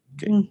shells.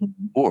 Okay.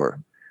 Mhm.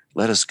 Or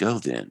let us go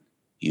then,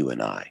 you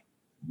and I,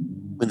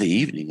 when the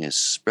evening is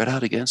spread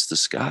out against the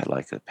sky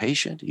like a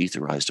patient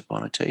etherized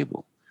upon a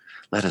table.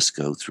 Let us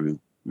go through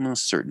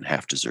certain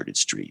half-deserted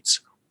streets,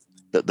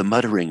 the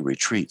muttering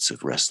retreats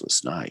of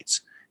restless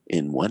nights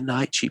in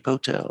one-night cheap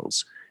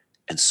hotels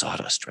and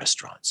sawdust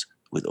restaurants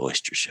with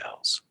oyster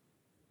shells.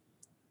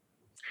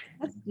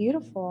 That's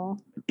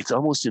beautiful. It's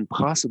almost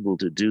impossible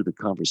to do the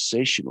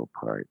conversational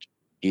part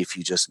if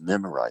you just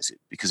memorize it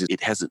because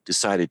it hasn't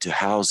decided to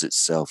house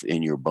itself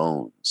in your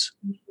bones.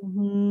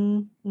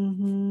 Mhm.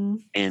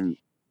 Mhm. And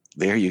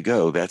there you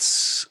go.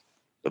 That's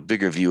a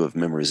bigger view of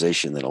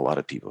memorization than a lot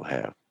of people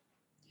have.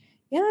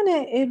 Yeah,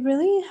 and it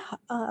really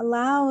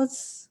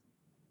allows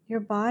your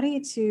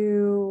body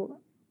to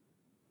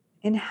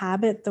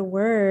inhabit the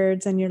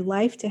words and your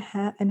life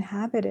to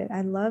inhabit it.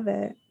 I love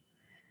it.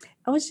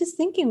 I was just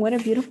thinking what a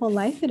beautiful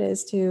life it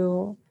is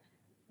to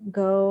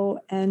go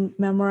and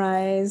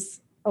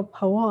memorize a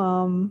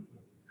poem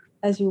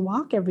as you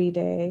walk every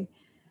day.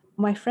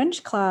 My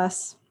French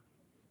class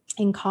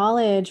in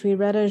college, we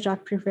read a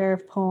Jacques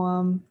Prévert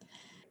poem.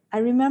 I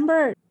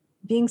remember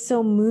being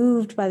so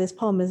moved by this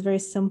poem. It's very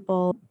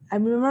simple. I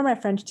remember my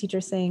French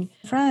teacher saying,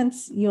 in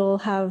France, you'll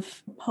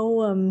have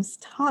poems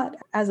taught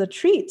as a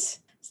treat.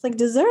 It's like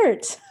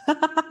dessert.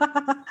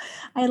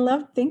 I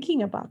love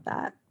thinking about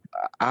that.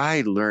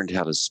 I learned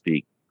how to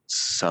speak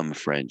some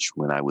French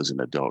when I was an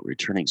adult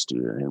returning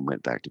student and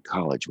went back to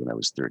college when I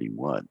was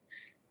 31.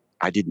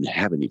 I didn't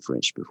have any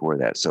French before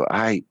that. So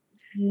I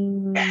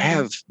Mm.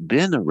 have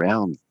been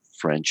around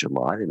French a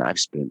lot, and I've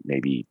spent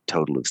maybe a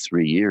total of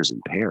 3 years in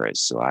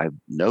Paris. So I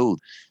know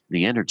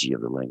the energy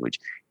of the language.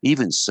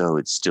 Even so,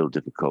 it's still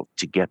difficult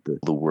to get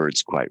the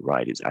words quite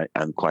right.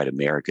 I'm quite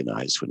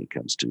Americanized when it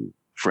comes to Oh,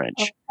 French.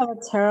 I have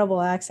a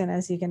terrible accent,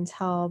 as you can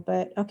tell,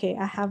 but okay,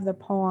 I have the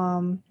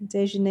poem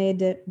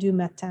Déjeuner du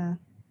matin.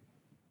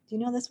 Do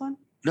you know this one?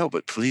 No,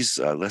 but please,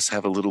 let's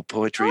have a little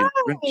poetry in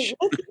Right. French.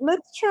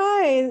 Let's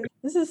try.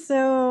 This is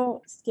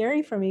so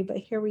scary for me, but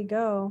here we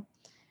go.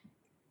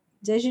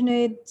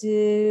 Déjeuner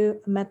du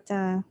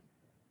matin,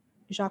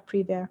 Jacques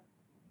Prévert.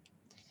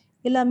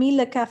 Il a mis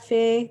le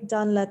café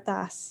dans la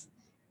tasse.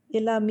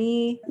 Il a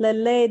mis le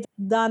lait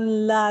dans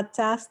la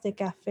tasse de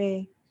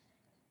café.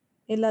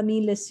 Il a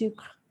mis le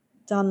sucre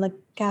dans le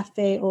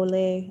café au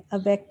lait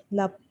avec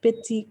la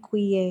petite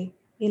cuillère.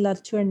 Il a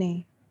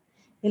tourné.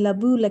 Il a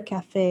bu le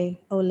café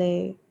au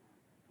lait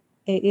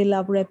et il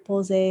a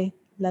reposé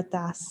la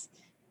tasse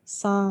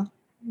sans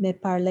me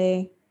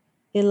parler.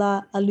 Il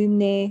a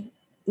allumé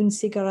une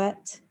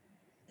cigarette.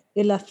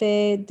 Il a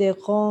fait des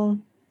ronds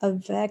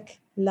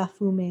avec la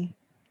fumée.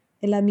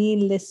 Il a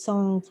mis les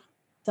cendres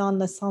dans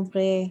le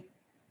cendrier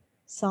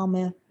sans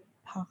me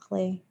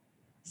parler,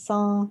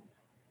 sans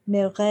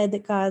me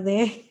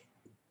regarder.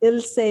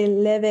 Il s'est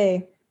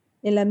levé.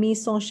 Il a mis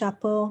son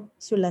chapeau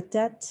sur la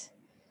tête.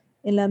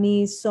 Il a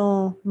mis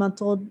son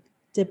manteau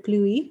de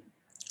pluie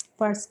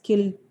parce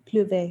qu'il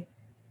pleuvait.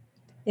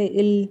 Et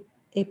il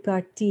est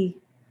parti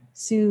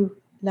sous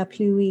la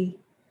pluie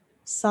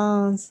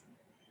sans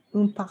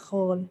une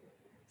parole,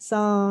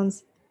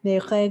 sans me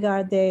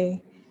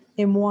regarder.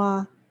 Et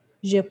moi,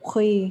 j'ai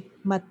pris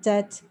ma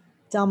tête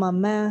dans ma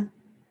main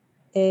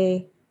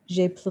et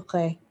j'ai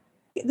pleuré.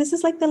 This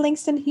is like the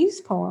Langston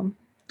Hughes poem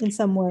in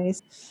some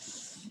ways.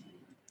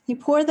 He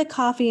poured the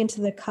coffee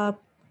into the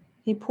cup.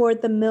 He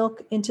poured the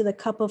milk into the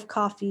cup of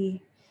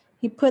coffee.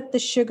 He put the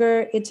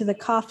sugar into the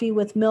coffee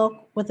with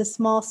milk with a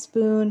small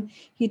spoon.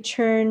 He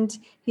churned,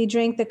 he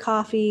drank the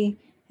coffee,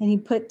 and he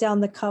put down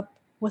the cup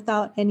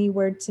without any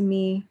word to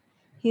me.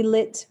 He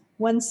lit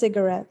one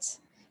cigarette.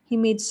 He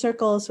made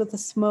circles with the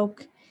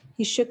smoke.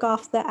 He shook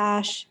off the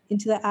ash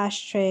into the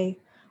ashtray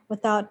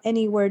without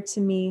any word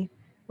to me,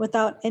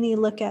 without any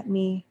look at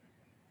me.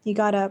 He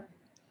got up.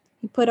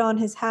 He put on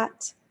his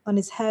hat on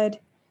his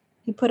head.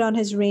 He put on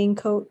his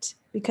raincoat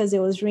because it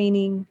was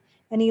raining,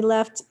 and he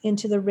left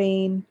into the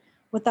rain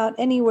without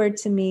any word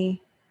to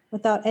me,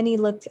 without any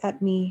look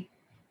at me.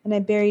 And I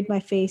buried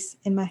my face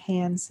in my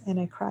hands and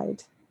I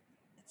cried.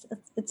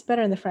 It's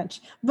better in the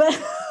French, but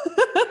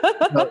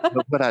But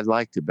what I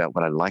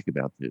like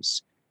about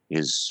this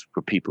is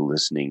for people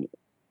listening,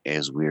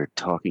 as we're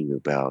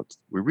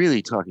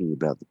really talking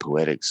about the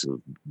poetics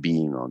of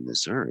being on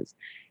this earth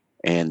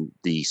and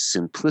the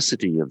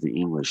simplicity of the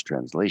English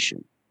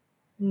translation.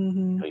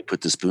 Mhm. He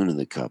put the spoon in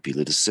the cup, he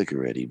lit a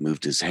cigarette, he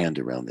moved his hand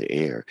around the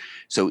air.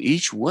 So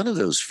each one of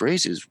those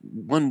phrases,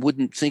 one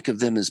wouldn't think of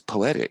them as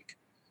poetic.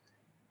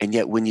 And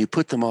yet, when you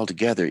put them all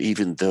together,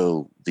 even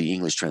though the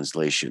English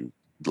translation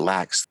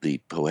lacks the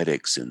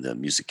poetics and the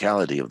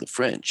musicality of the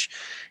French,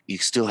 you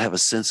still have a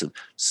sense of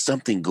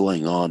something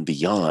going on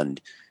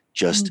beyond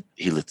just Mhm.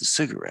 he lit the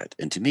cigarette.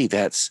 And to me,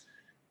 that's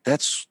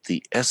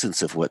the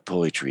essence of what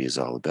poetry is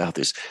all about.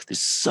 There's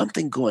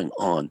something going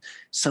on,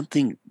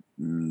 something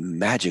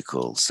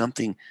magical,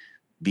 something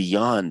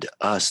beyond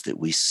us that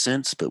we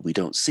sense but we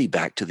don't see.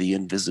 Back to the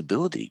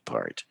invisibility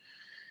part.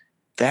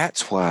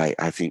 That's why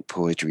I think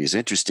poetry is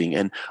interesting.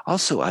 And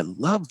also, I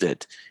love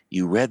that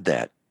you read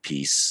that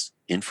piece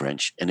in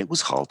French and it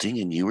was halting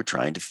and you were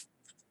trying to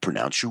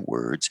pronounce your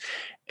words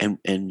and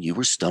you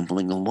were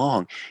stumbling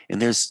along.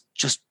 And there's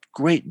just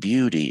great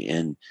beauty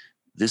in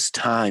this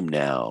time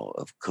now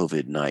of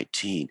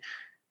COVID-19,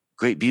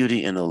 great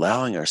beauty in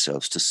allowing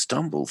ourselves to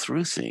stumble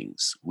through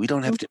things. We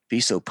don't have to be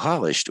so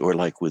polished, or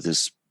like with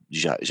this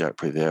Jacques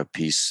Prévert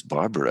piece,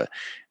 Barbara,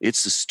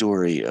 it's the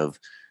story of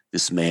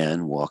this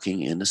man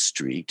walking in a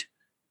street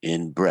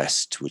in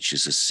Brest, which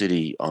is a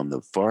city on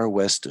the far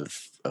west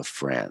of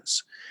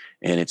France.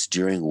 And it's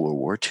during World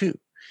War II.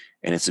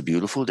 And it's a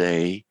beautiful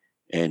day.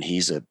 And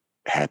he's a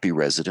happy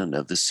resident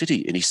of the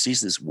city. And he sees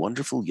this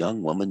wonderful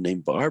young woman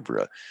named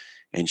Barbara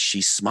and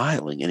she's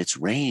smiling and it's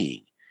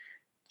raining.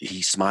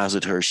 He smiles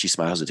at her, she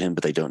smiles at him,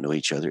 but they don't know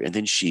each other. And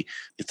then she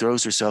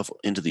throws herself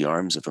into the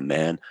arms of a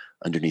man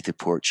underneath the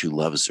porch who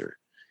loves her.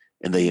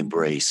 And they Mhm.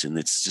 embrace, and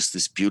it's just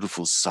this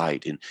beautiful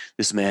sight. And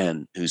this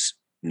man who's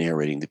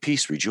narrating the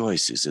piece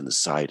rejoices in the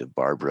sight of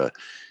Barbara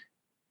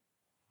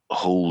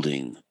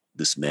holding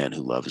this man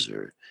who loves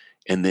her.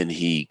 And then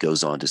he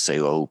goes on to say,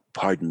 "Oh,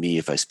 pardon me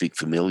if I speak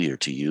familiar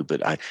to you,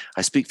 but I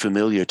speak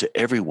familiar to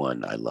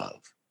everyone I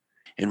love.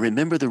 And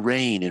remember the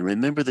rain and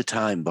remember the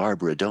time,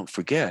 Barbara, don't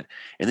forget."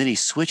 And then he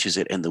switches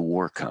it, and the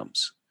war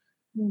comes,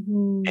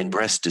 and Mhm.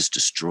 Brest is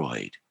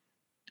destroyed.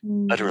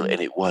 Utterly, Mhm.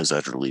 and it was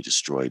utterly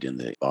destroyed in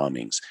the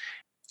bombings.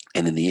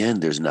 And in the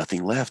end, there's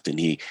nothing left. And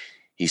he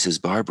says,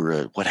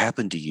 "Barbara, what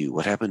happened to you?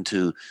 What happened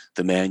to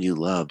the man you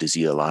loved? Is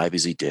he alive?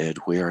 Is he dead?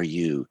 Where are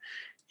you?"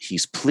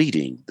 He's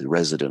pleading, the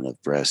resident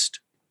of Brest.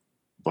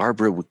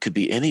 Barbara could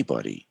be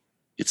anybody.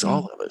 It's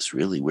all Mhm. of us,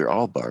 really. We're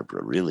all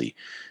Barbara, really.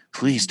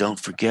 Please Mhm. don't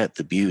forget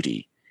the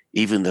beauty,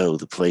 even though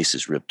the place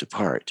is ripped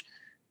apart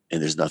and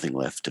there's nothing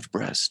left of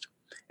Brest.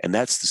 And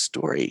that's the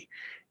story.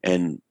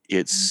 And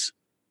it's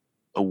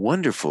a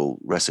wonderful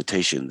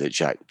recitation that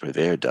Jacques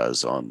Prévert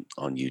does on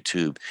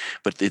YouTube.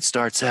 But it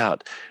starts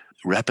out,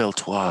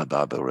 "Rappelle-toi,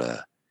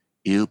 Barbara,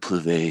 il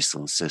pleuvait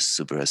sans cesse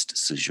sur Brest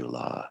ce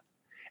jour-là,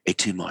 et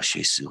tu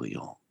marchais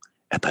souriant,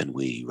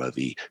 épanoui,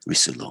 ravi,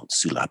 ruisselant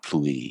sous la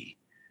pluie.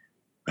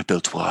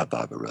 Rappelle-toi,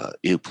 Barbara,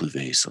 il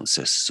pleuvait sans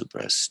cesse sur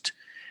Brest."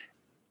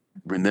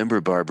 Remember,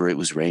 Barbara, it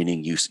was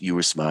raining. You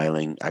were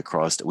smiling. I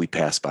crossed. We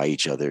passed by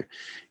each other.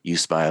 You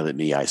smiled at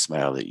me. I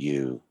smiled at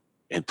you.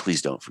 And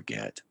please don't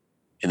forget.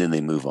 And then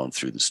they move on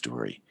through the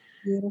story.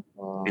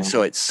 And Beautiful.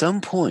 so at some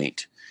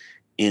point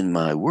in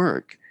my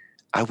work,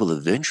 I will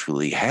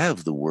eventually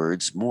have the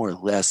words more or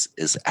less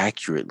as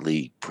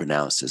accurately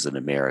pronounced as an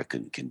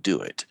American can do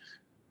it,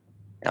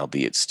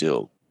 albeit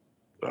still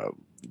uh,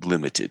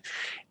 limited.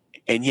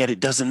 And yet it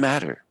doesn't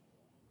matter.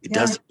 It Yeah.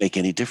 doesn't make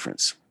any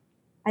difference.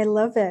 I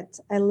love it.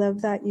 I love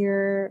that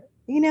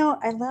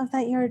I love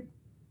that you're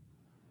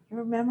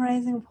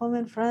memorizing a poem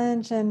in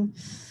French and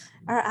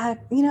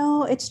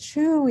it's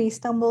true. We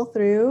stumble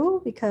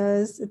through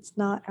because it's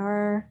not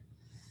our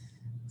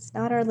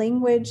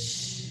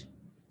language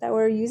that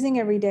we're using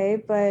every day,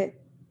 but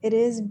it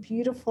is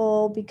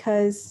beautiful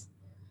because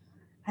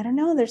I don't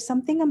know, there's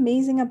something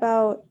amazing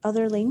about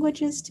other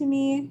languages to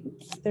me.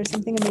 There's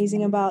something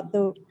amazing about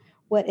the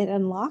what it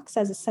unlocks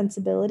as a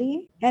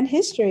sensibility and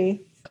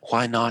history.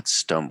 Why not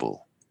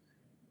stumble?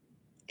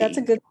 That's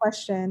a good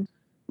question.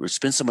 We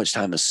spend so much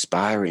time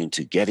aspiring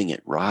to getting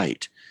it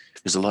right.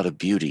 There's a lot of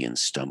beauty in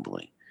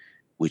stumbling,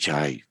 which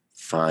I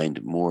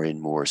find more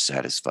and more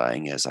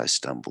satisfying as I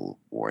stumble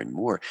more and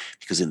more.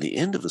 Because in the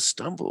end of the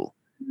stumble,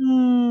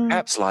 Mm,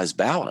 perhaps lies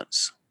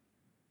balance.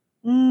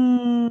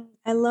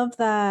 I love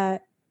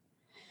that.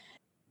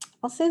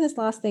 I'll say this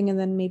last thing and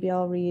then maybe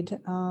I'll read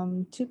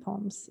two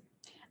poems.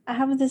 I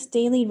have this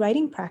daily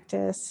writing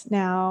practice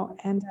now,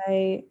 and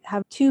I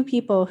have two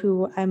people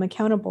who I'm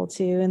accountable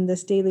to in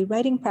this daily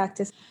writing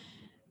practice.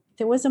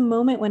 There was a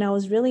moment when I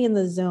was really in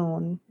the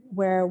zone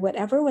where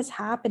whatever was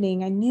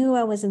happening, I knew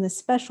I was in this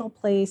special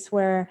place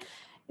where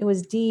it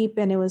was deep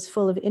and it was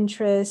full of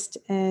interest.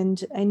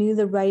 And I knew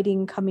the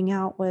writing coming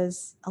out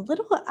was a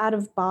little out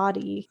of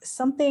body,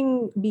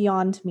 something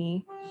beyond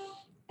me.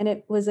 And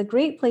it was a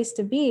great place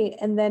to be.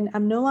 And then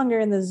I'm no longer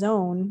in the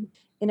zone,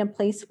 in a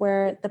place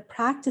where the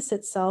practice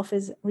itself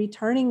is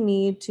returning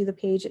me to the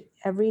page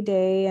every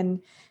day.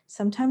 And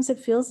sometimes it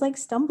feels like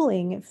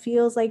stumbling, it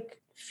feels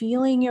like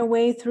feeling your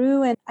way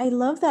through. And I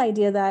love the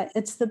idea that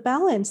it's the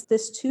balance.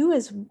 This too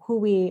is who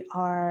we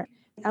are.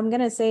 I'm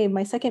going to say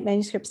my second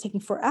manuscript is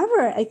taking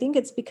forever. I think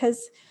it's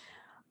because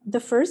the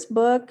first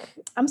book,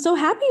 I'm so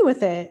happy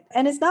with it.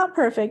 And it's not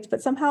perfect,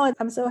 but somehow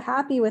I'm so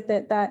happy with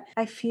it that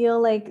I feel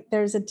like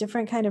there's a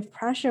different kind of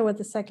pressure with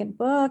the second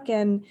book.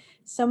 And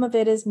some of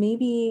it is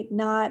maybe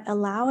not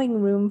allowing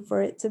room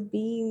for it to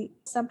be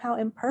somehow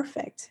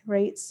imperfect,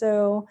 right?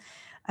 So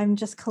I'm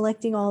just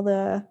collecting all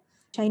the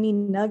shiny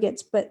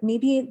nuggets, but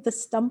maybe the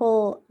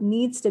stumble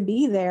needs to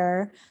be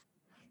there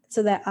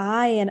so that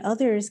I and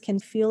others can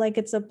feel like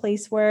it's a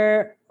place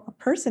where a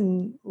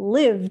person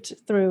lived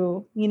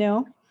through, you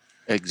know?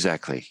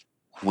 Exactly.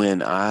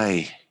 When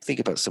I think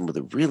about some of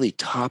the really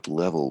top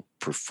level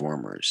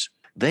performers,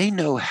 they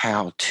know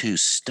how to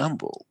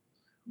stumble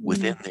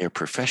within Mm. their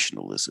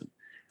professionalism.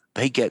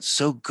 They get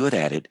so good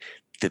at it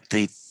that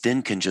they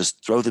then can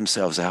just throw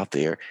themselves out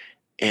there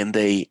and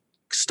they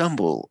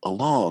stumble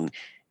along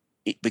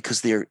because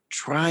they're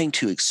trying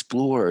to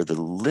explore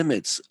the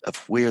limits of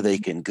where they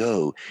can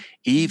go Mhm.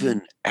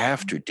 even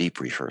after deep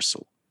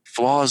rehearsal.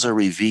 Flaws are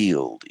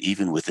revealed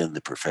even within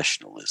the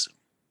professionalism.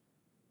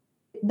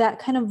 That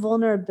kind of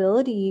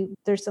vulnerability,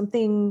 there's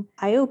something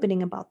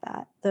eye-opening about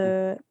that.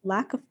 The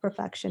lack of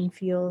perfection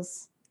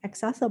feels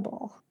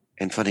accessible.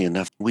 And funny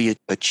enough, we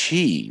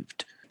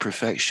achieved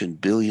perfection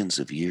billions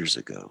of years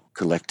ago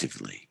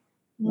collectively.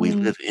 We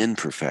Mm, live in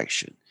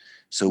perfection.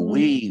 So mm,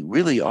 we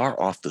really are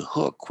off the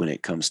hook when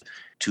it comes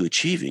to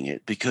achieving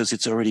it because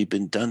it's already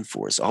been done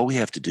for us. All we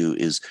have to do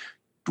is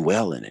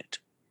dwell in it.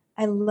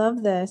 I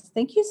love this.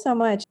 Thank you so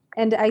much.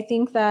 And I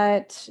think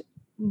that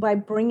by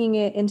bringing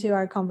it into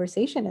our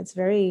conversation, it's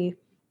very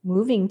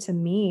moving to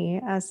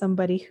me as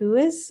somebody who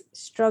is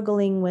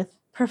struggling with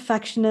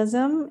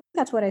perfectionism.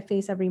 That's what I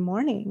face every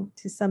morning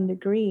to some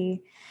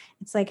degree.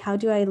 It's like, how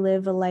do I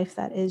live a life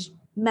that is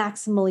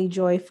maximally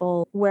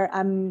joyful, where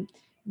I'm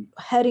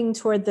heading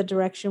toward the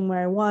direction where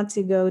I want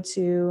to go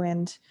to,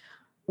 and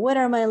what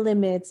are my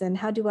limits and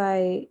how do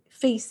I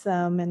face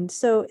them? And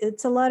so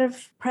it's a lot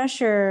of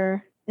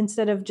pressure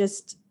instead of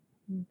just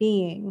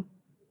being.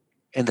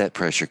 And that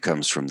pressure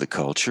comes from the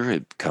culture.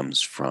 It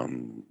comes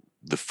from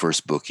the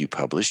first book you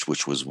published,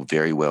 which was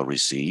very well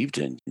received,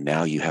 and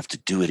now you have to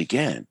do it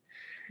again.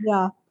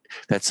 Yeah.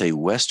 That's a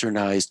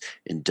westernized,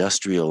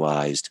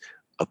 industrialized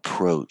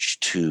approach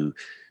to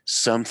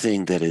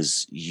something that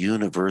is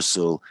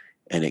universal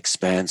and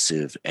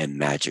expansive and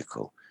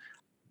magical.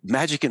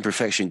 Magic and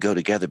perfection go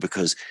together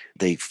because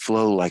they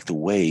flow like the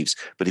waves.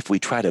 But if we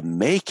try to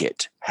make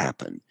it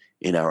happen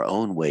in our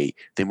own way,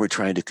 then we're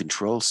trying to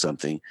control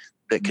something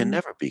that can Mhm.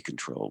 never be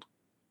controlled.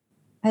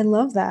 I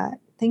love that.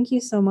 Thank you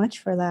so much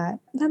for that.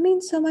 That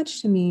means so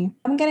much to me.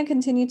 I'm going to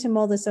continue to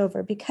mull this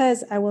over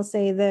because I will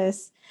say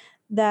this,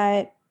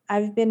 that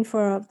I've been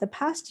for the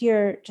past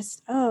year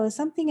just, oh,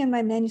 something in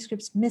my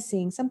manuscript's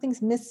missing.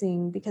 Something's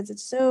missing because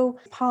it's so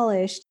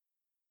polished.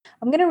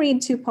 I'm going to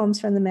read two poems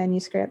from the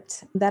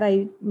manuscript that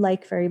I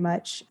like very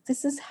much.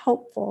 This is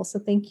helpful, so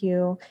thank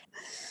you.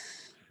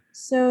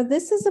 So,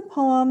 this is a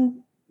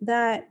poem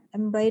that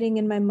I'm writing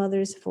in my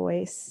mother's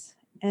voice,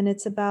 and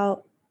it's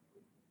about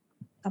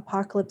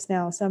apocalypse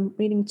now. So, I'm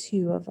reading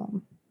two of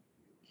them.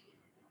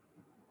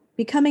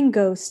 Becoming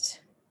Ghost.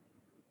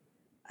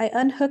 I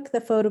unhook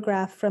the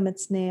photograph from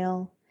its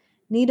nail,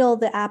 needle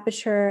the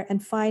aperture,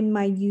 and find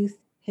my youth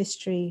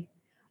history,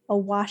 a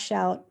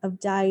washout of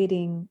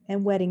dieting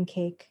and wedding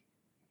cake.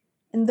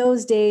 In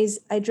those days,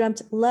 I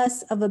dreamt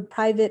less of a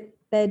private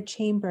bed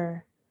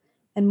chamber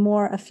and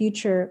more a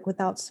future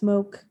without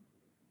smoke.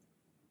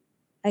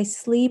 I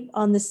sleep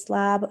on the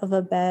slab of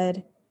a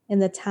bed in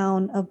the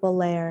town of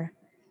Belair,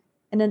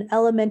 in an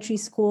elementary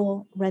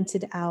school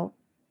rented out.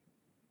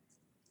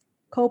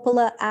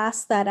 Coppola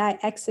asks that I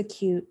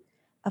execute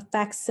a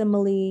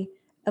facsimile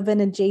of an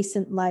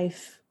adjacent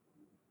life.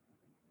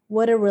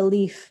 What a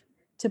relief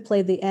to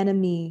play the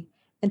enemy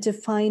and to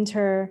find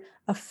her,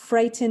 a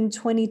frightened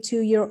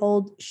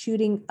 22-year-old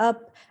shooting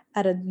up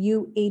at a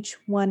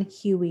UH-1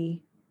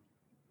 Huey.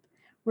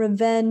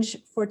 Revenge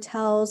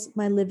foretells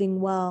my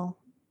living well.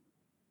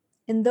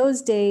 In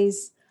those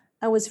days,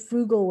 I was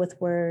frugal with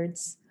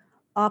words,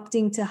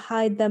 opting to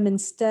hide them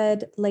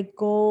instead like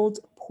gold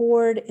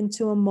poured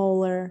into a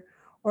molar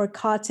or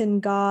cotton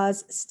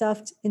gauze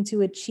stuffed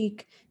into a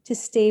cheek to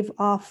stave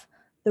off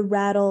the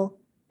rattle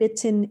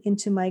bitten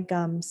into my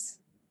gums.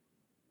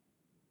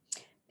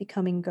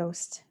 Becoming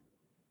Ghost.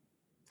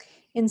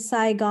 In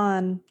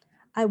Saigon,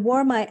 I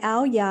wore my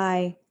Ao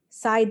Yai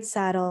side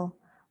saddle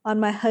on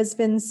my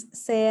husband's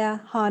Sea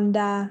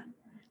Honda,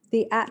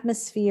 the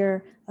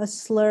atmosphere a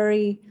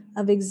slurry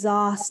of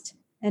exhaust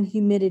and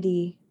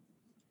humidity.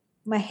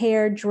 My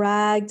hair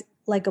dragged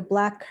like a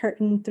black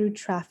curtain through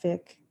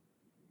traffic.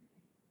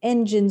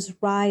 Engines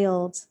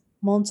riled,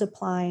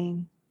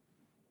 multiplying.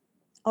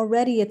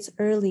 Already it's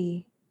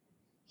early.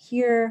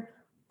 Here,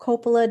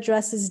 Coppola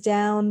dresses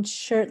down,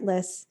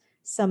 shirtless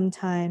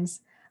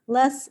sometimes,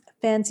 less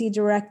fancy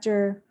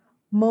director,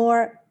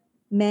 more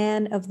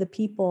man of the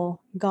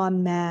people,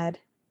 gone mad.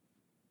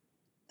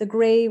 The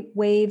gray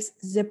waves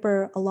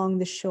zipper along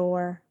the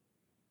shore.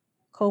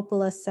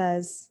 Coppola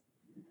says,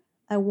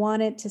 I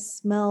want it to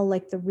smell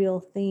like the real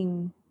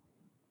thing.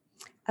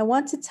 I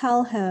want to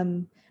tell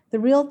him the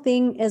real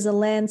thing is a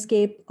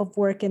landscape of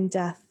work and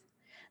death.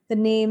 The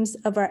names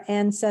of our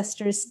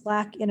ancestors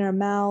slack in our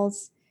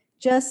mouths,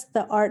 just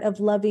the art of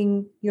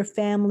loving your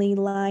family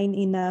line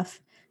enough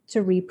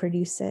to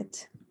reproduce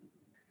it.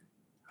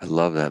 I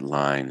love that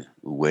line,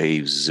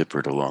 waves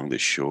zippered along the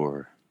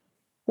shore.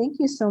 Thank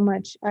you so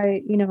much.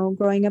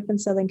 Growing up in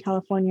Southern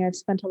California, I've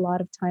spent a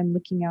lot of time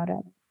looking out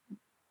at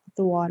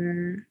the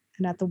water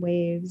and at the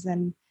waves.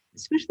 And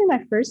especially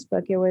my first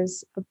book, it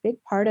was a big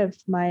part of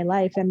my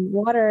life. And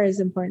water is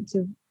important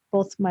to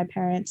both my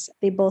parents.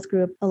 They both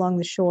grew up along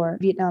the shore.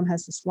 Vietnam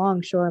has this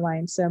long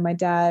shoreline. So my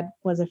dad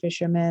was a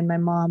fisherman. My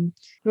mom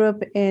grew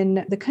up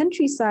in the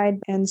countryside.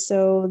 And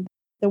so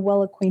they're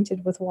well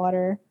acquainted with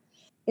water.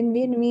 In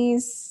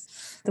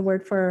Vietnamese, the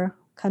word for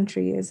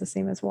country is the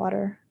same as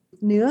water.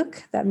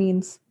 Nuoc, that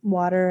means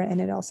water,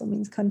 and it also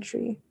means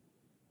country.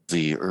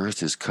 The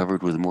earth is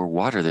covered with more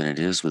water than it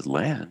is with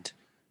land.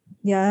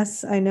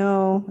 Yes, I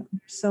know.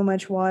 So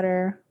much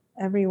water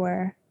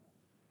everywhere.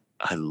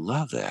 I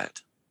love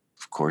that.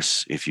 Of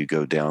course, if you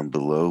go down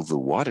below the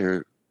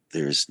water,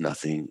 there's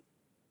nothing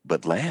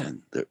but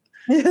land.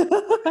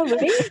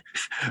 Right?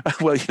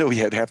 Well,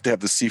 you'd have to have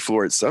the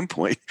seafloor at some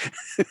point.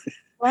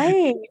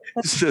 Right.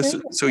 That's So,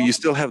 true. so you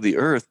still have the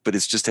earth, but it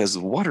just has the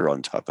water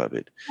on top of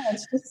it. Yeah,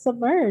 it's just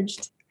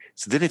submerged.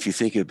 So then if you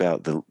think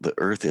about the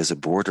earth as a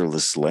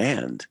borderless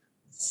land,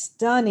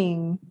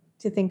 Stunning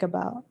to think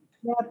about.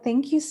 Yeah,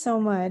 thank you so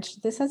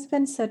much. This has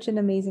been such an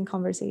amazing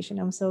conversation.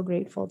 I'm so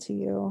grateful to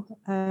you.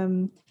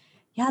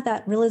 Yeah,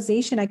 that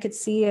realization, I could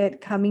see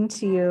it coming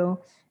to you,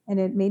 and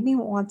it made me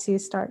want to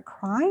start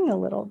crying a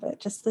little bit.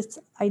 Just this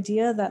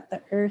idea that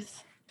the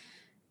earth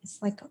is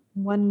like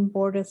one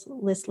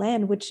borderless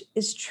land, which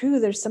is true.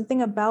 There's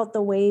something about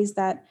the ways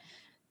that,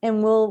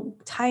 and we'll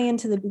tie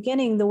into the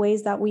beginning, the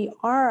ways that we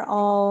are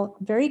all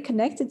very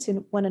connected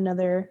to one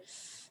another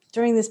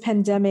during this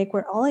pandemic.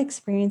 We're all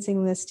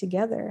experiencing this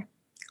together.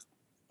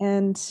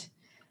 And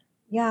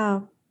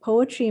yeah,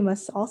 poetry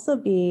must also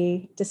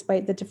be,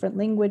 despite the different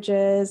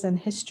languages and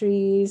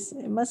histories,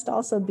 it must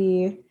also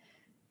be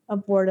a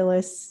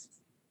borderless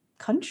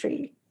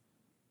country.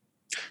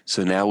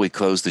 So now we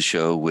close the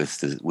show with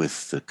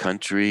the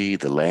country,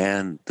 the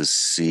land, the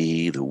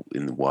sea,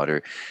 in the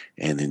water,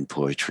 and then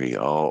poetry,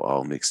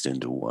 all mixed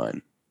into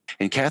one.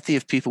 And Cathy,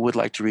 if people would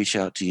like to reach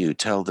out to you,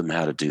 tell them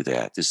how to do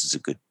that. This is a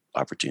good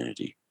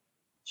opportunity.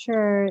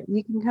 Sure,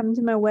 you can come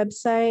to my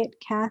website,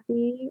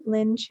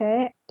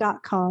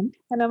 cathylinche.com,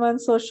 and I'm on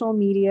social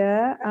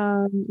media.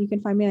 You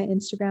can find me on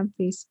Instagram,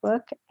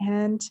 Facebook,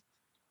 and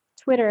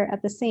Twitter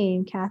at the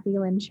same, Cathy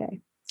Linh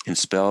Che. And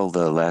spell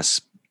the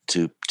last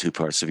two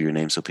parts of your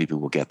name so people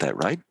will get that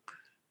right.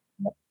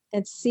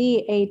 It's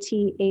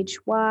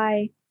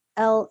CathyLinche.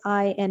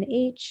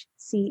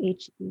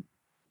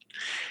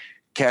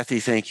 Cathy,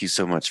 thank you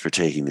so much for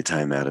taking the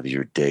time out of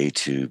your day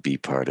to be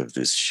part of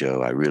this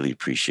show. I really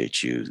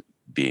appreciate you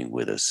being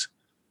with us.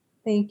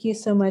 Thank you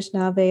so much,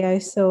 Navé. I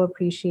so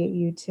appreciate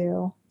you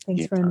too.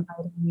 Thanks Yeah, for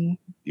inviting me.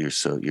 you're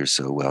so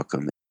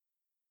welcome.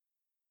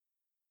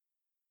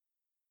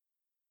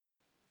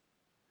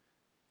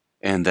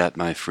 And that,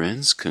 my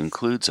friends,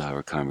 concludes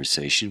our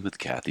conversation with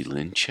Cathy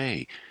Linh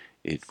Che.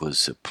 It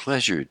was a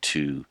pleasure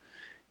to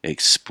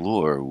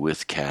explore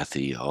with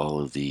Cathy all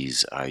of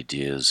these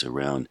ideas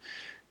around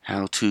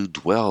how to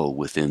dwell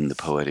within the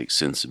poetic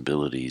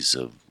sensibilities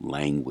of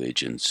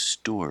language and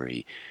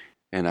story.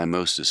 And I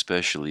most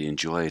especially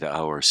enjoyed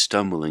our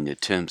stumbling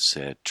attempts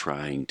at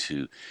trying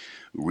to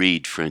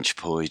read French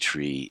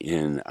poetry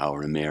in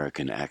our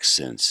American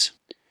accents.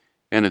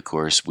 And of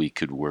course, we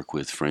could work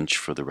with French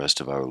for the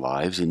rest of our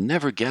lives and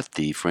never get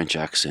the French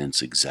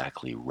accents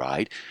exactly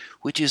right,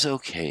 which is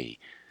okay.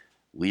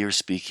 We are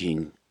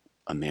speaking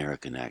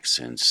American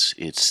accents.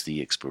 It's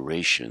the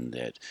exploration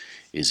that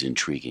is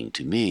intriguing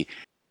to me.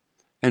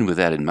 And with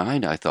that in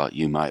mind, I thought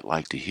you might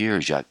like to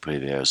hear Jacques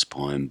Prévert's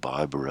poem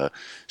Barbara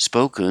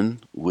spoken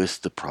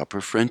with the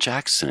proper French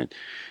accent.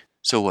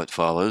 So what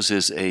follows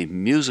is a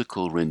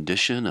musical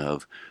rendition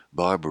of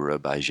Barbara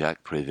by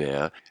Jacques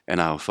Prévert,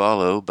 and I'll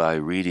follow by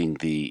reading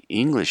the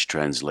English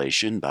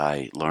translation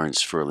by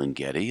Lawrence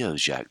Ferlinghetti of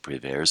Jacques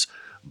Prévert's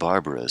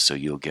Barbara, so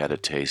you'll get a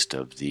taste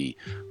of the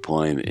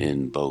poem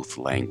in both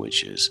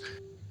languages.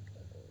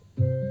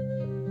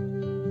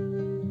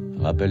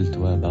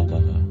 Rappelle-toi,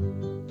 Barbara,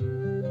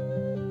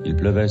 il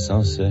pleuvait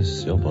sans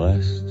cesse sur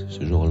Brest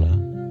ce jour-là,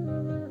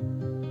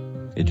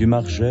 et tu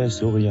marchais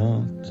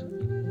souriante,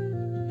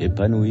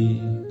 épanouie,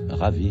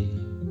 ravie,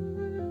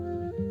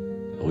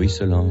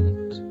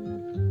 ruisselante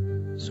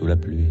sous la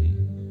pluie.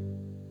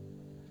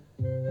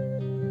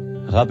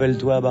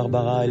 Rappelle-toi,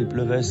 Barbara, il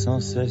pleuvait sans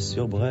cesse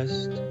sur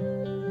Brest,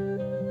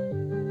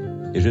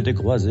 et je t'ai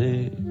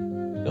croisée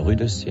rue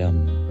de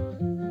Siam.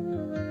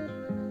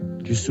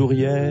 Tu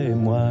souriais et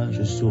moi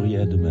je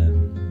souriais de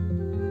même.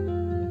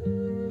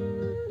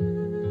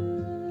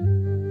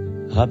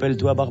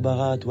 Rappelle-toi,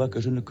 Barbara, toi que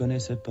je ne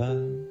connaissais pas,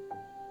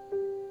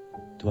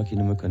 toi qui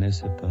ne me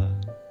connaissais pas.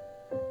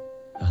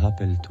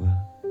 Rappelle-toi,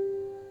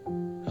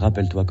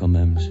 rappelle-toi quand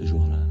même ce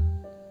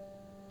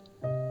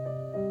jour-là.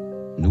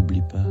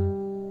 N'oublie pas.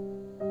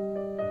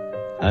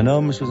 Un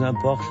homme sous un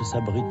porche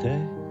s'abritait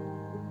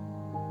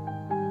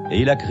et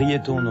il a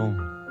crié ton nom,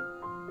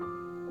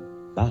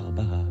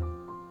 Barbara.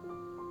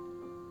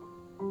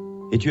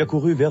 Et tu as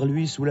couru vers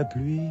lui sous la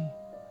pluie,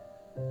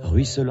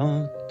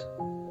 ruisselante,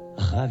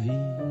 ravie,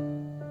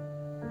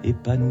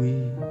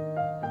 épanouie,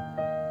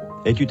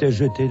 et tu t'es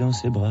jeté dans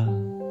ses bras.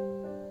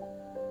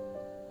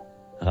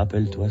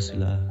 Rappelle-toi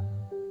cela,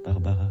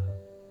 Barbara.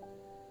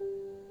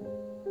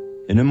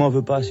 Et ne m'en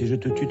veux pas si je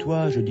te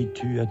tutoie, je dis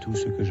tu à tout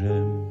ce que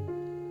j'aime.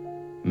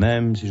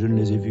 Même si je ne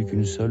les ai vus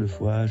qu'une seule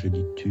fois, je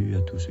dis tu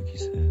à tout ce qui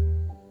s'aime.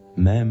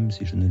 Même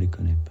si je ne les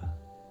connais pas.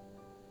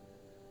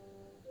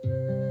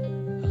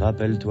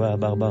 Rappelle-toi,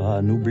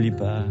 Barbara, n'oublie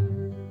pas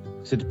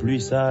cette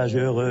pluie sage et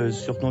heureuse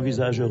sur ton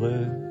visage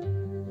heureux,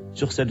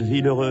 sur cette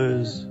ville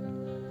heureuse,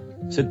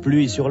 cette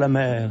pluie sur la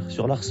mer,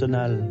 sur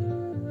l'arsenal,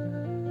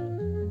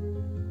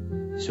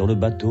 sur le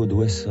bateau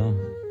d'Ouessant.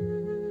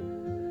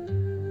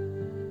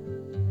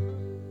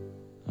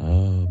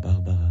 Oh,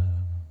 Barbara,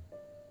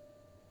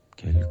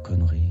 quelle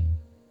connerie,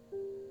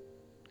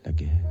 la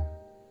guerre.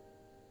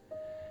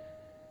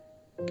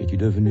 Qu'es-tu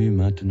devenue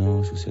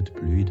maintenant sous cette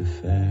pluie de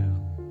fer,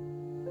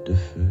 de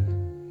feu,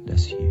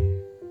 d'acier,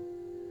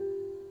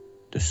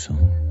 de sang?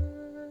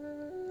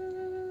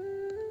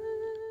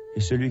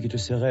 Et celui qui te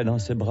serrait dans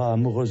ses bras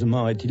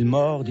amoureusement, est-il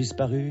mort,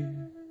 disparu,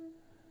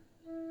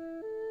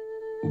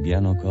 ou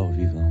bien encore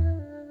vivant?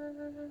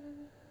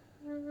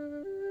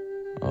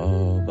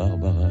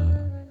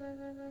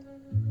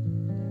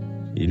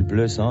 Il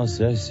pleut sans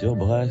cesse sur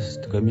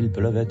Brest comme il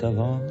pleuvait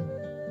avant.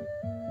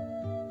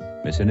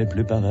 Mais ce n'est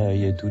plus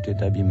pareil et tout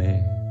est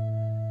abîmé.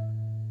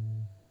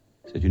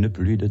 C'est une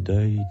pluie de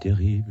deuil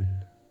terrible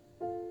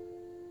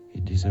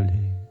et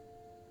désolée.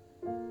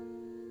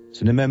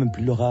 Ce n'est même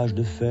plus l'orage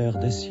de fer,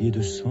 d'acier,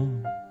 de sang.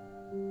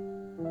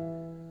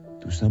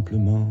 Tout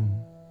simplement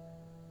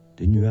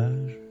des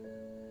nuages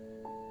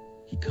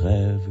qui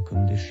crèvent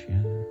comme des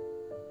chiens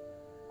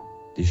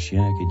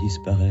qui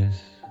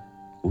disparaissent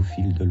au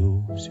fil de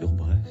l'eau sur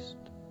Brest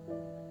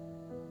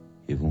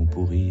et vont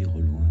pourrir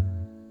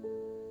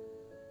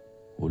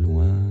au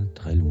loin,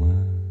 très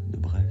loin de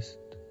Brest,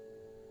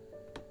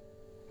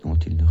 dont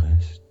il ne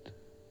reste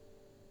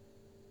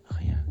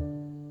rien.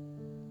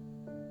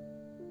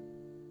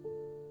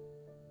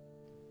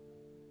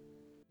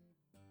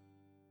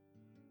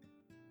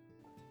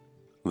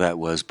 That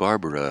was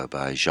Barbara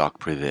by Jacques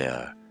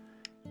Prévert.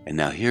 And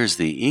now here's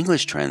the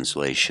English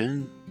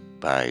translation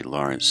by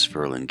Lawrence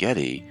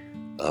Ferlinghetti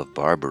of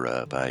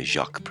Barbara by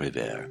Jacques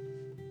Prévert.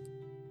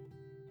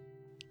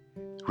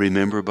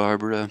 Remember,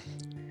 Barbara,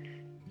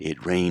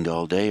 it rained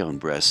all day on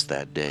Brest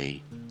that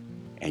day,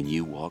 and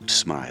you walked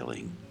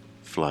smiling,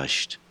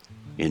 flushed,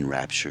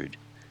 enraptured,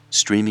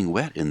 streaming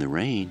wet in the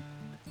rain.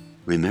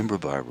 Remember,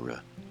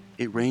 Barbara,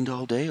 it rained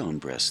all day on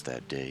Brest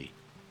that day,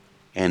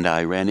 and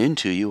I ran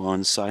into you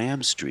on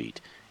Siam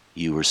Street.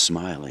 You were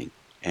smiling,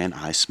 and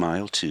I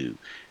smiled too.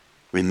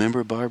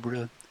 Remember,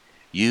 Barbara,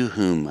 you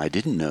whom I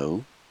didn't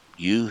know,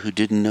 you who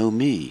didn't know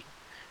me.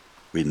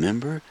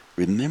 Remember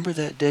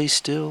that day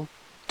still?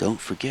 Don't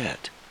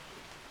forget.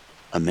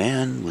 A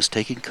man was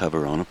taking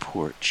cover on a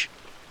porch,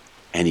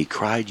 and he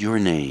cried your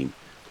name,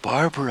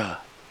 Barbara.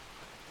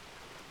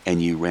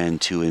 And you ran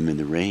to him in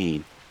the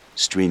rain,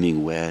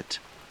 streaming wet,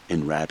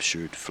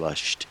 enraptured,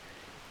 flushed,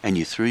 and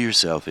you threw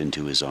yourself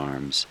into his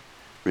arms.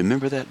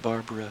 Remember that,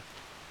 Barbara?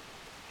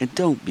 And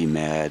don't be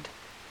mad.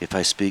 If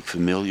I speak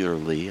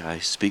familiarly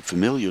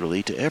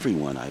to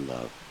everyone I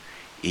love,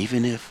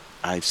 even if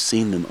I've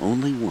seen them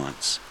only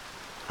once.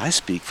 I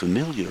speak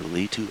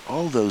familiarly to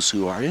all those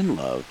who are in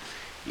love,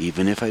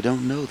 even if I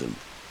don't know them.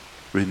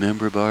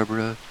 Remember,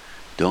 Barbara,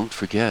 don't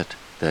forget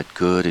that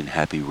good and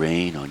happy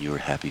rain on your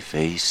happy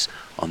face,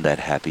 on that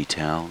happy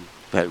town,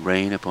 that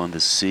rain upon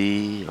the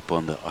sea,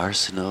 upon the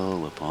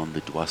arsenal, upon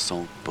the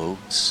Doisson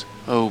boats.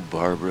 Oh,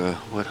 Barbara,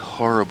 what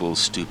horrible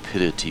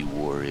stupidity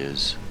war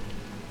is.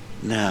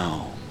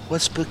 Now,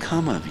 what's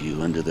become of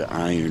you under the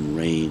iron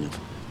rain of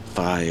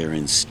fire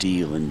and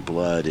steel and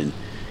blood, and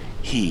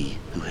he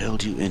who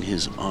held you in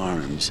his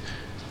arms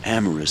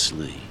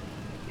amorously,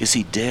 is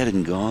he dead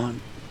and gone,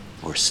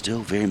 or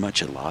still very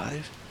much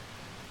alive?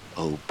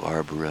 Oh,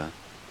 Barbara,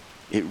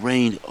 it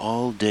rained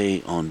all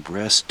day on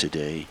Brest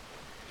today,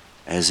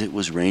 as it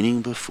was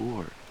raining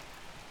before,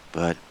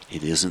 but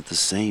it isn't the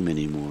same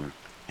anymore,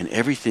 and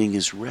everything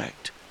is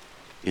wrecked.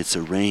 It's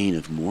a rain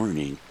of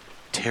mourning,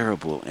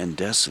 terrible and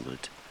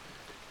desolate.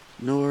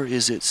 Nor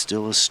is it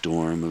still a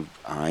storm of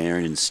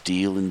iron and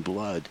steel and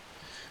blood,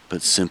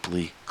 but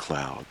simply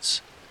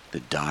clouds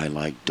that die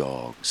like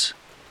dogs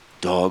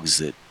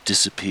that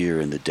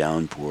disappear in the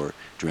downpour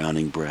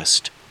drowning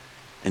Brest,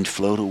 and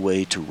float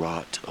away to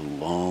rot a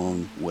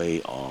long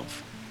way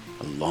off,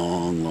 a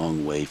long,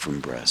 long way from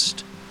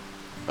Brest,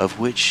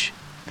 of which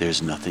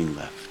there's nothing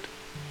left.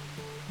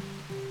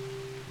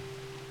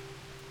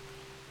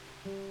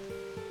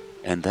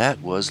 And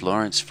that was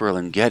Lawrence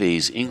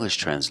Ferlinghetti's English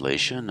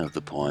translation of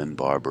the poem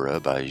Barbara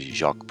by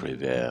Jacques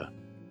Prévert.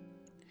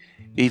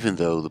 Even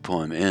though the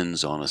poem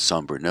ends on a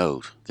somber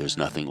note, there's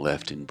nothing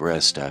left in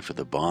Brest after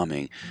the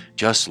bombing,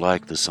 just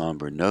like the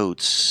somber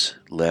notes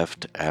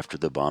left after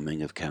the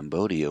bombing of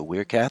Cambodia,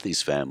 where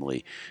Cathy's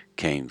family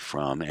came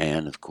from,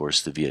 and, of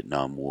course, the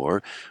Vietnam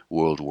War,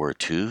 World War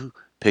II,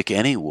 pick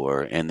any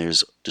war, and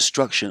there's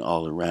destruction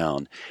all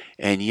around.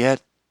 And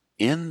yet,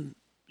 in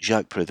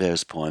Jacques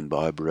Prévert's poem,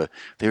 Barbara,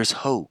 there's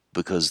hope,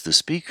 because the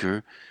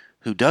speaker,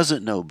 who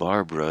doesn't know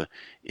Barbara,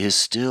 is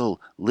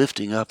still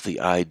lifting up the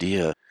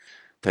idea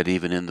that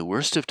even in the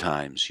worst of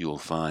times you'll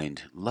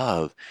find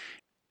love.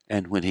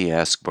 And when he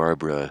asked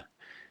Barbara,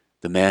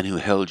 the man who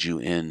held you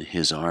in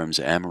his arms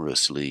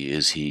amorously,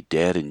 is he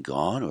dead and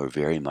gone or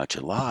very much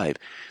alive?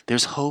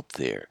 There's hope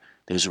there.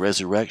 There's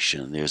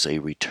resurrection. There's a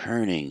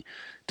returning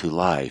to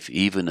life,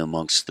 even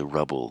amongst the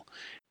rubble.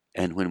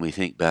 And when we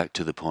think back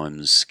to the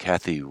poems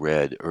Cathy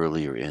read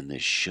earlier in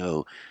this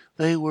show,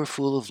 they were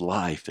full of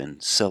life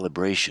and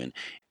celebration,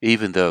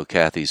 even though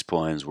Cathy's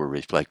poems were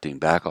reflecting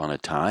back on a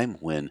time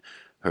when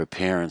her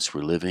parents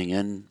were living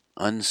in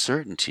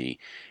uncertainty,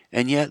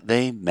 and yet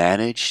they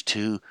managed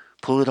to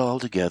pull it all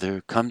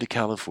together, come to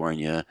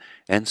California,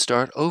 and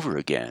start over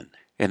again.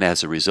 And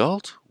as a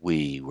result,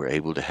 we were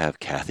able to have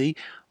Cathy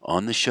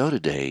on the show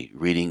today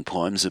reading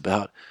poems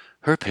about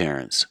her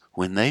parents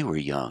when they were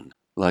young,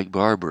 like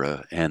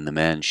Barbara and the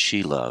man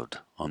she loved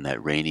on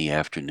that rainy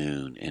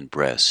afternoon in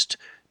Brest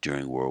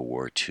during World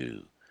War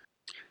II.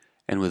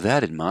 And with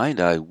that in mind,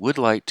 I would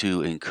like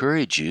to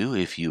encourage you,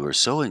 if you are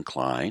so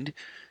inclined,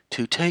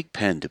 to take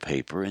pen to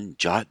paper and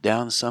jot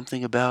down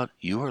something about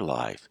your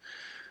life.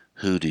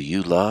 Who do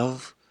you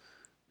love?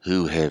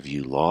 Who have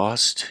you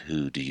lost?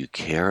 Who do you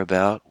care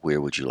about? Where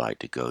would you like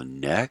to go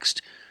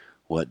next?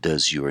 What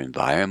does your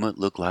environment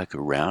look like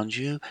around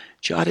you?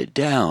 Jot it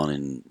down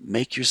and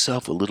make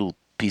yourself a little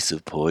piece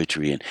of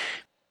poetry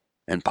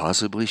and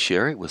possibly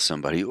share it with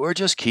somebody or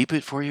just keep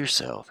it for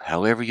yourself.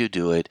 However you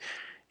do it,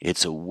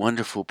 it's a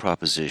wonderful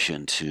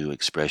proposition to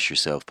express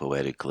yourself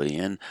poetically,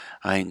 and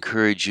I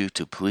encourage you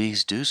to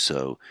please do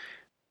so.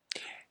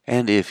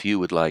 And if you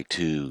would like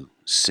to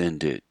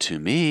send it to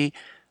me,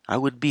 I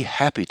would be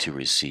happy to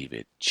receive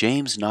it.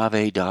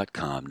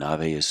 JamesNavé.com.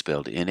 Navé is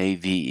spelled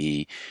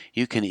Nave.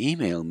 You can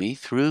email me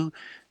through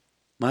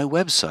my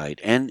website,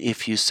 and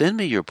if you send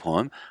me your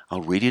poem,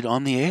 I'll read it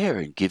on the air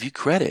and give you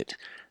credit.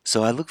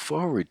 So I look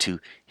forward to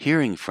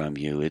hearing from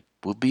you. It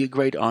will be a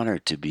great honor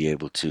to be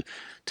able to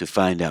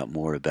find out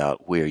more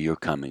about where you're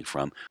coming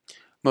from,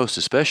 most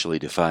especially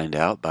to find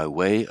out by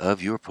way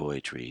of your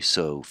poetry.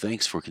 So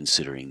thanks for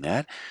considering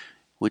that.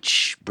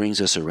 Which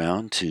brings us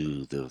around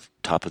to the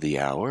top of the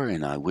hour,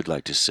 and I would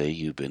like to say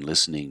you've been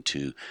listening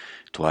to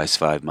Twice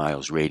 5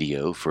 Miles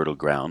Radio, fertile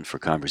ground for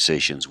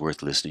conversations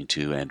worth listening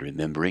to and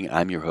remembering.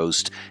 I'm your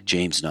host,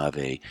 James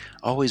Navé,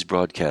 always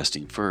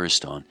broadcasting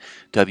first on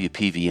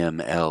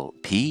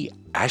WPVM-LP,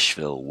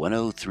 Asheville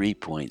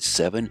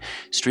 103.7,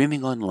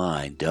 streaming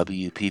online,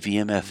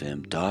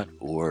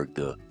 WPVMFM.org,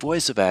 the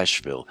voice of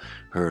Asheville,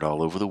 heard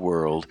all over the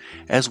world,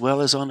 as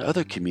well as on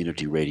other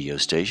community radio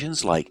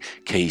stations like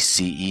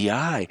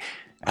KCEI,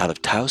 out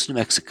of Taos, New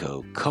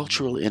Mexico,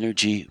 Cultural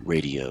Energy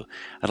Radio.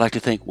 I'd like to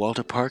thank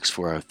Walter Parks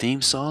for our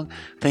theme song.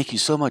 Thank you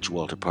so much,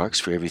 Walter Parks,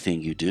 for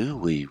everything you do.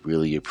 We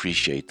really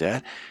appreciate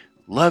that.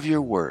 Love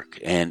your work.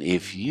 And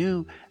if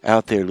you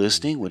out there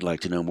listening would like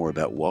to know more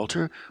about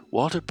Walter,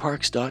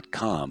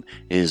 walterparks.com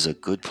is a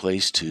good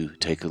place to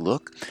take a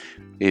look.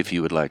 If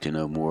you would like to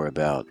know more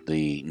about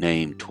the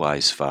name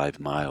Twice 5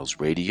 Miles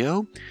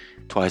Radio,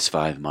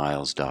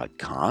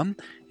 twice5miles.com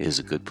is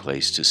a good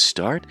place to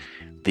start.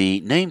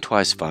 The name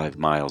Twice 5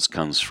 Miles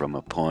comes from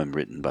a poem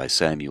written by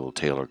Samuel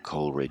Taylor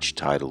Coleridge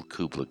titled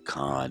Kubla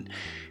Khan,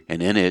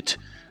 and in it,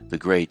 the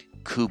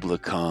great Kubla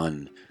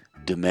Khan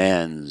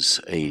demands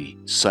a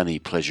sunny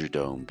pleasure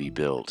dome be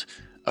built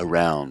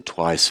around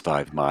twice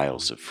 5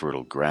 miles of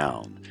fertile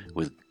ground,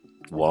 with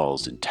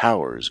walls and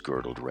towers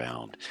girdled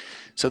round.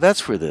 So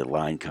that's where the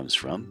line comes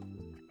from.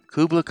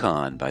 Kubla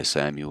Khan by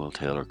Samuel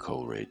Taylor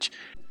Coleridge.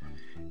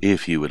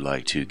 If you would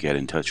like to get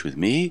in touch with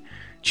me,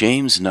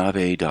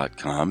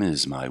 JamesNavé.com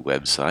is my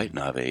website.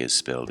 Navé is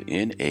spelled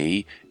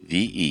Nave,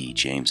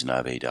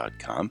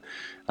 JamesNavé.com.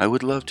 I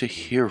would love to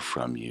hear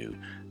from you.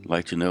 I'd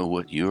like to know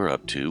what you're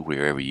up to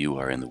wherever you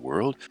are in the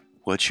world.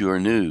 What's your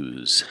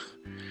news?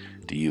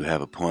 Do you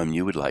have a poem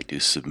you would like to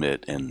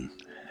submit and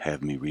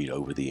have me read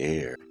over the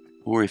air?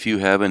 Or if you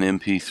have an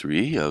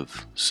MP3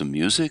 of some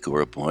music or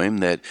a poem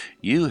that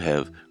you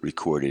have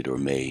recorded or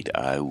made,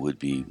 I would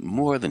be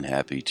more than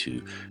happy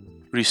to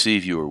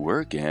receive your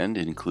work and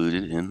include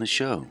it in the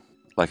show.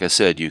 Like I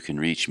said, you can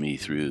reach me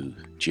through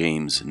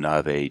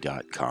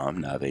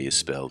jamesnave.com. Navé is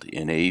spelled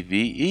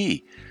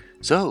Nave.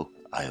 So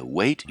I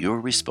await your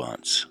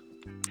response.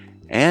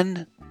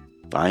 And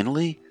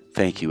finally,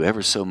 thank you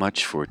ever so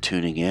much for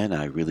tuning in.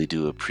 I really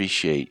do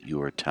appreciate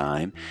your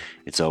time.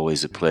 It's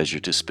always a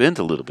pleasure to spend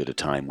a little bit of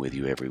time with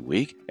you every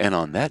week. And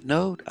on that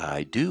note,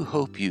 I do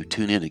hope you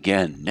tune in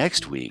again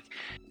next week.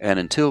 And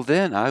until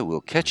then, I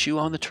will catch you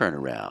on the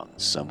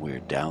turnaround somewhere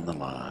down the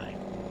line.